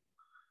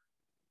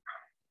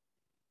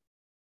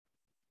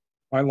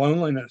 My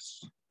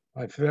loneliness,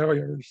 my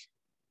failures,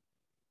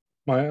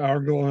 my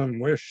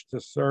arguing wish to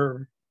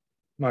serve,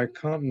 my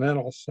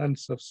continental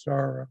sense of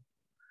sorrow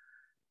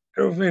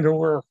drove me to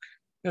work,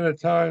 and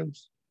at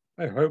times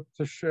I hope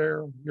to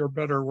share your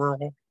better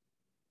world.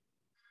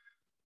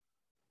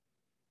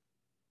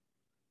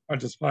 I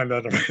just find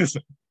that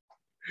amazing.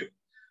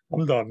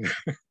 I'm done.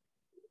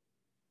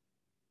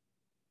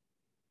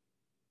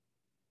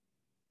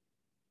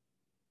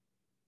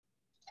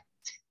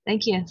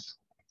 Thank you.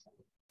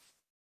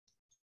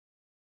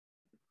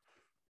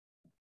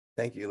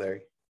 Thank you,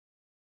 Larry.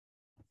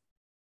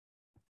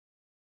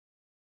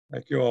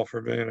 Thank you all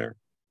for being here.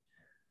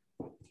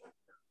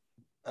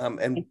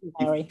 Thank you,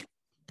 Larry.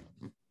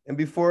 And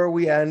before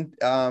we end,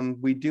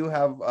 we do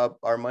have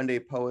our Monday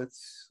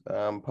Poets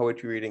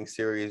poetry reading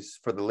series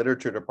for the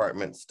literature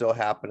department still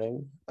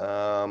happening.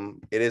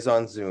 It is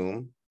on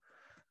Zoom.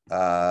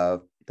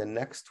 The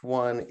next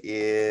one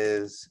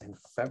is in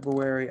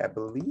February, I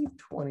believe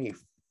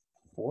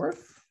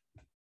 24th,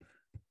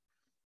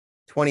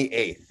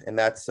 28th, and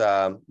that's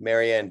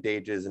Marianne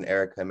Dages and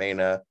Erica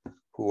Mena,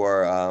 who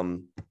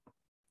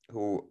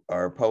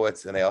are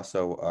poets, and they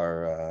also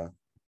are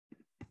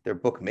they're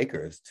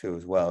bookmakers too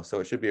as well. So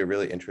it should be a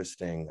really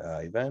interesting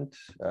event,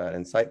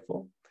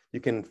 insightful. You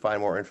can find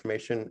more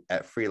information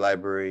at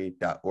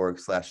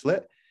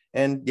freelibrary.org/lit.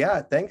 And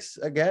yeah, thanks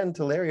again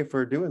to Larry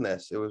for doing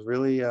this. It was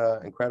really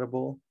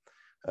incredible.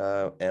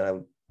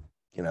 And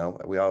you know,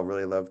 we all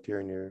really loved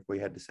hearing what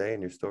you had to say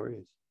and your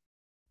stories.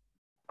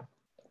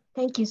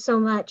 Thank you so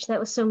much. That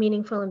was so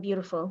meaningful and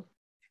beautiful.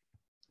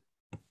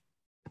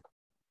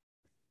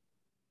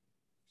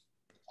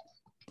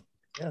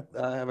 Yeah,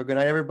 have a good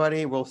night,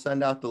 everybody. We'll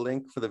send out the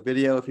link for the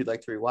video if you'd like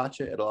to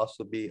rewatch it. It'll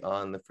also be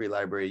on the Free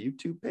Library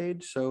YouTube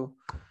page. So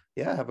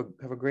yeah, have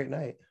a great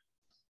night.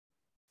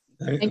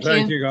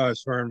 Thank you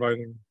guys for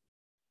inviting me.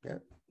 Yeah.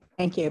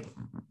 Thank you.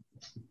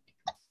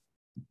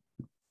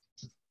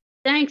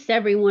 Thanks,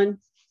 everyone.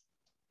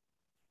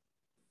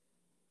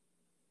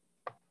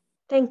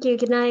 Thank you.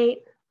 Good night.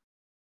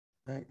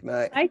 All right, good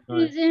night. Hi,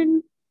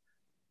 Susan.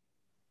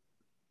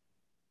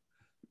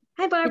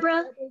 Hi,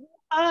 Barbara.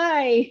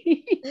 Hi.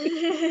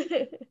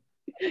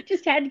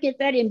 Just had to get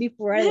that in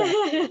before I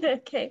left.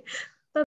 Okay.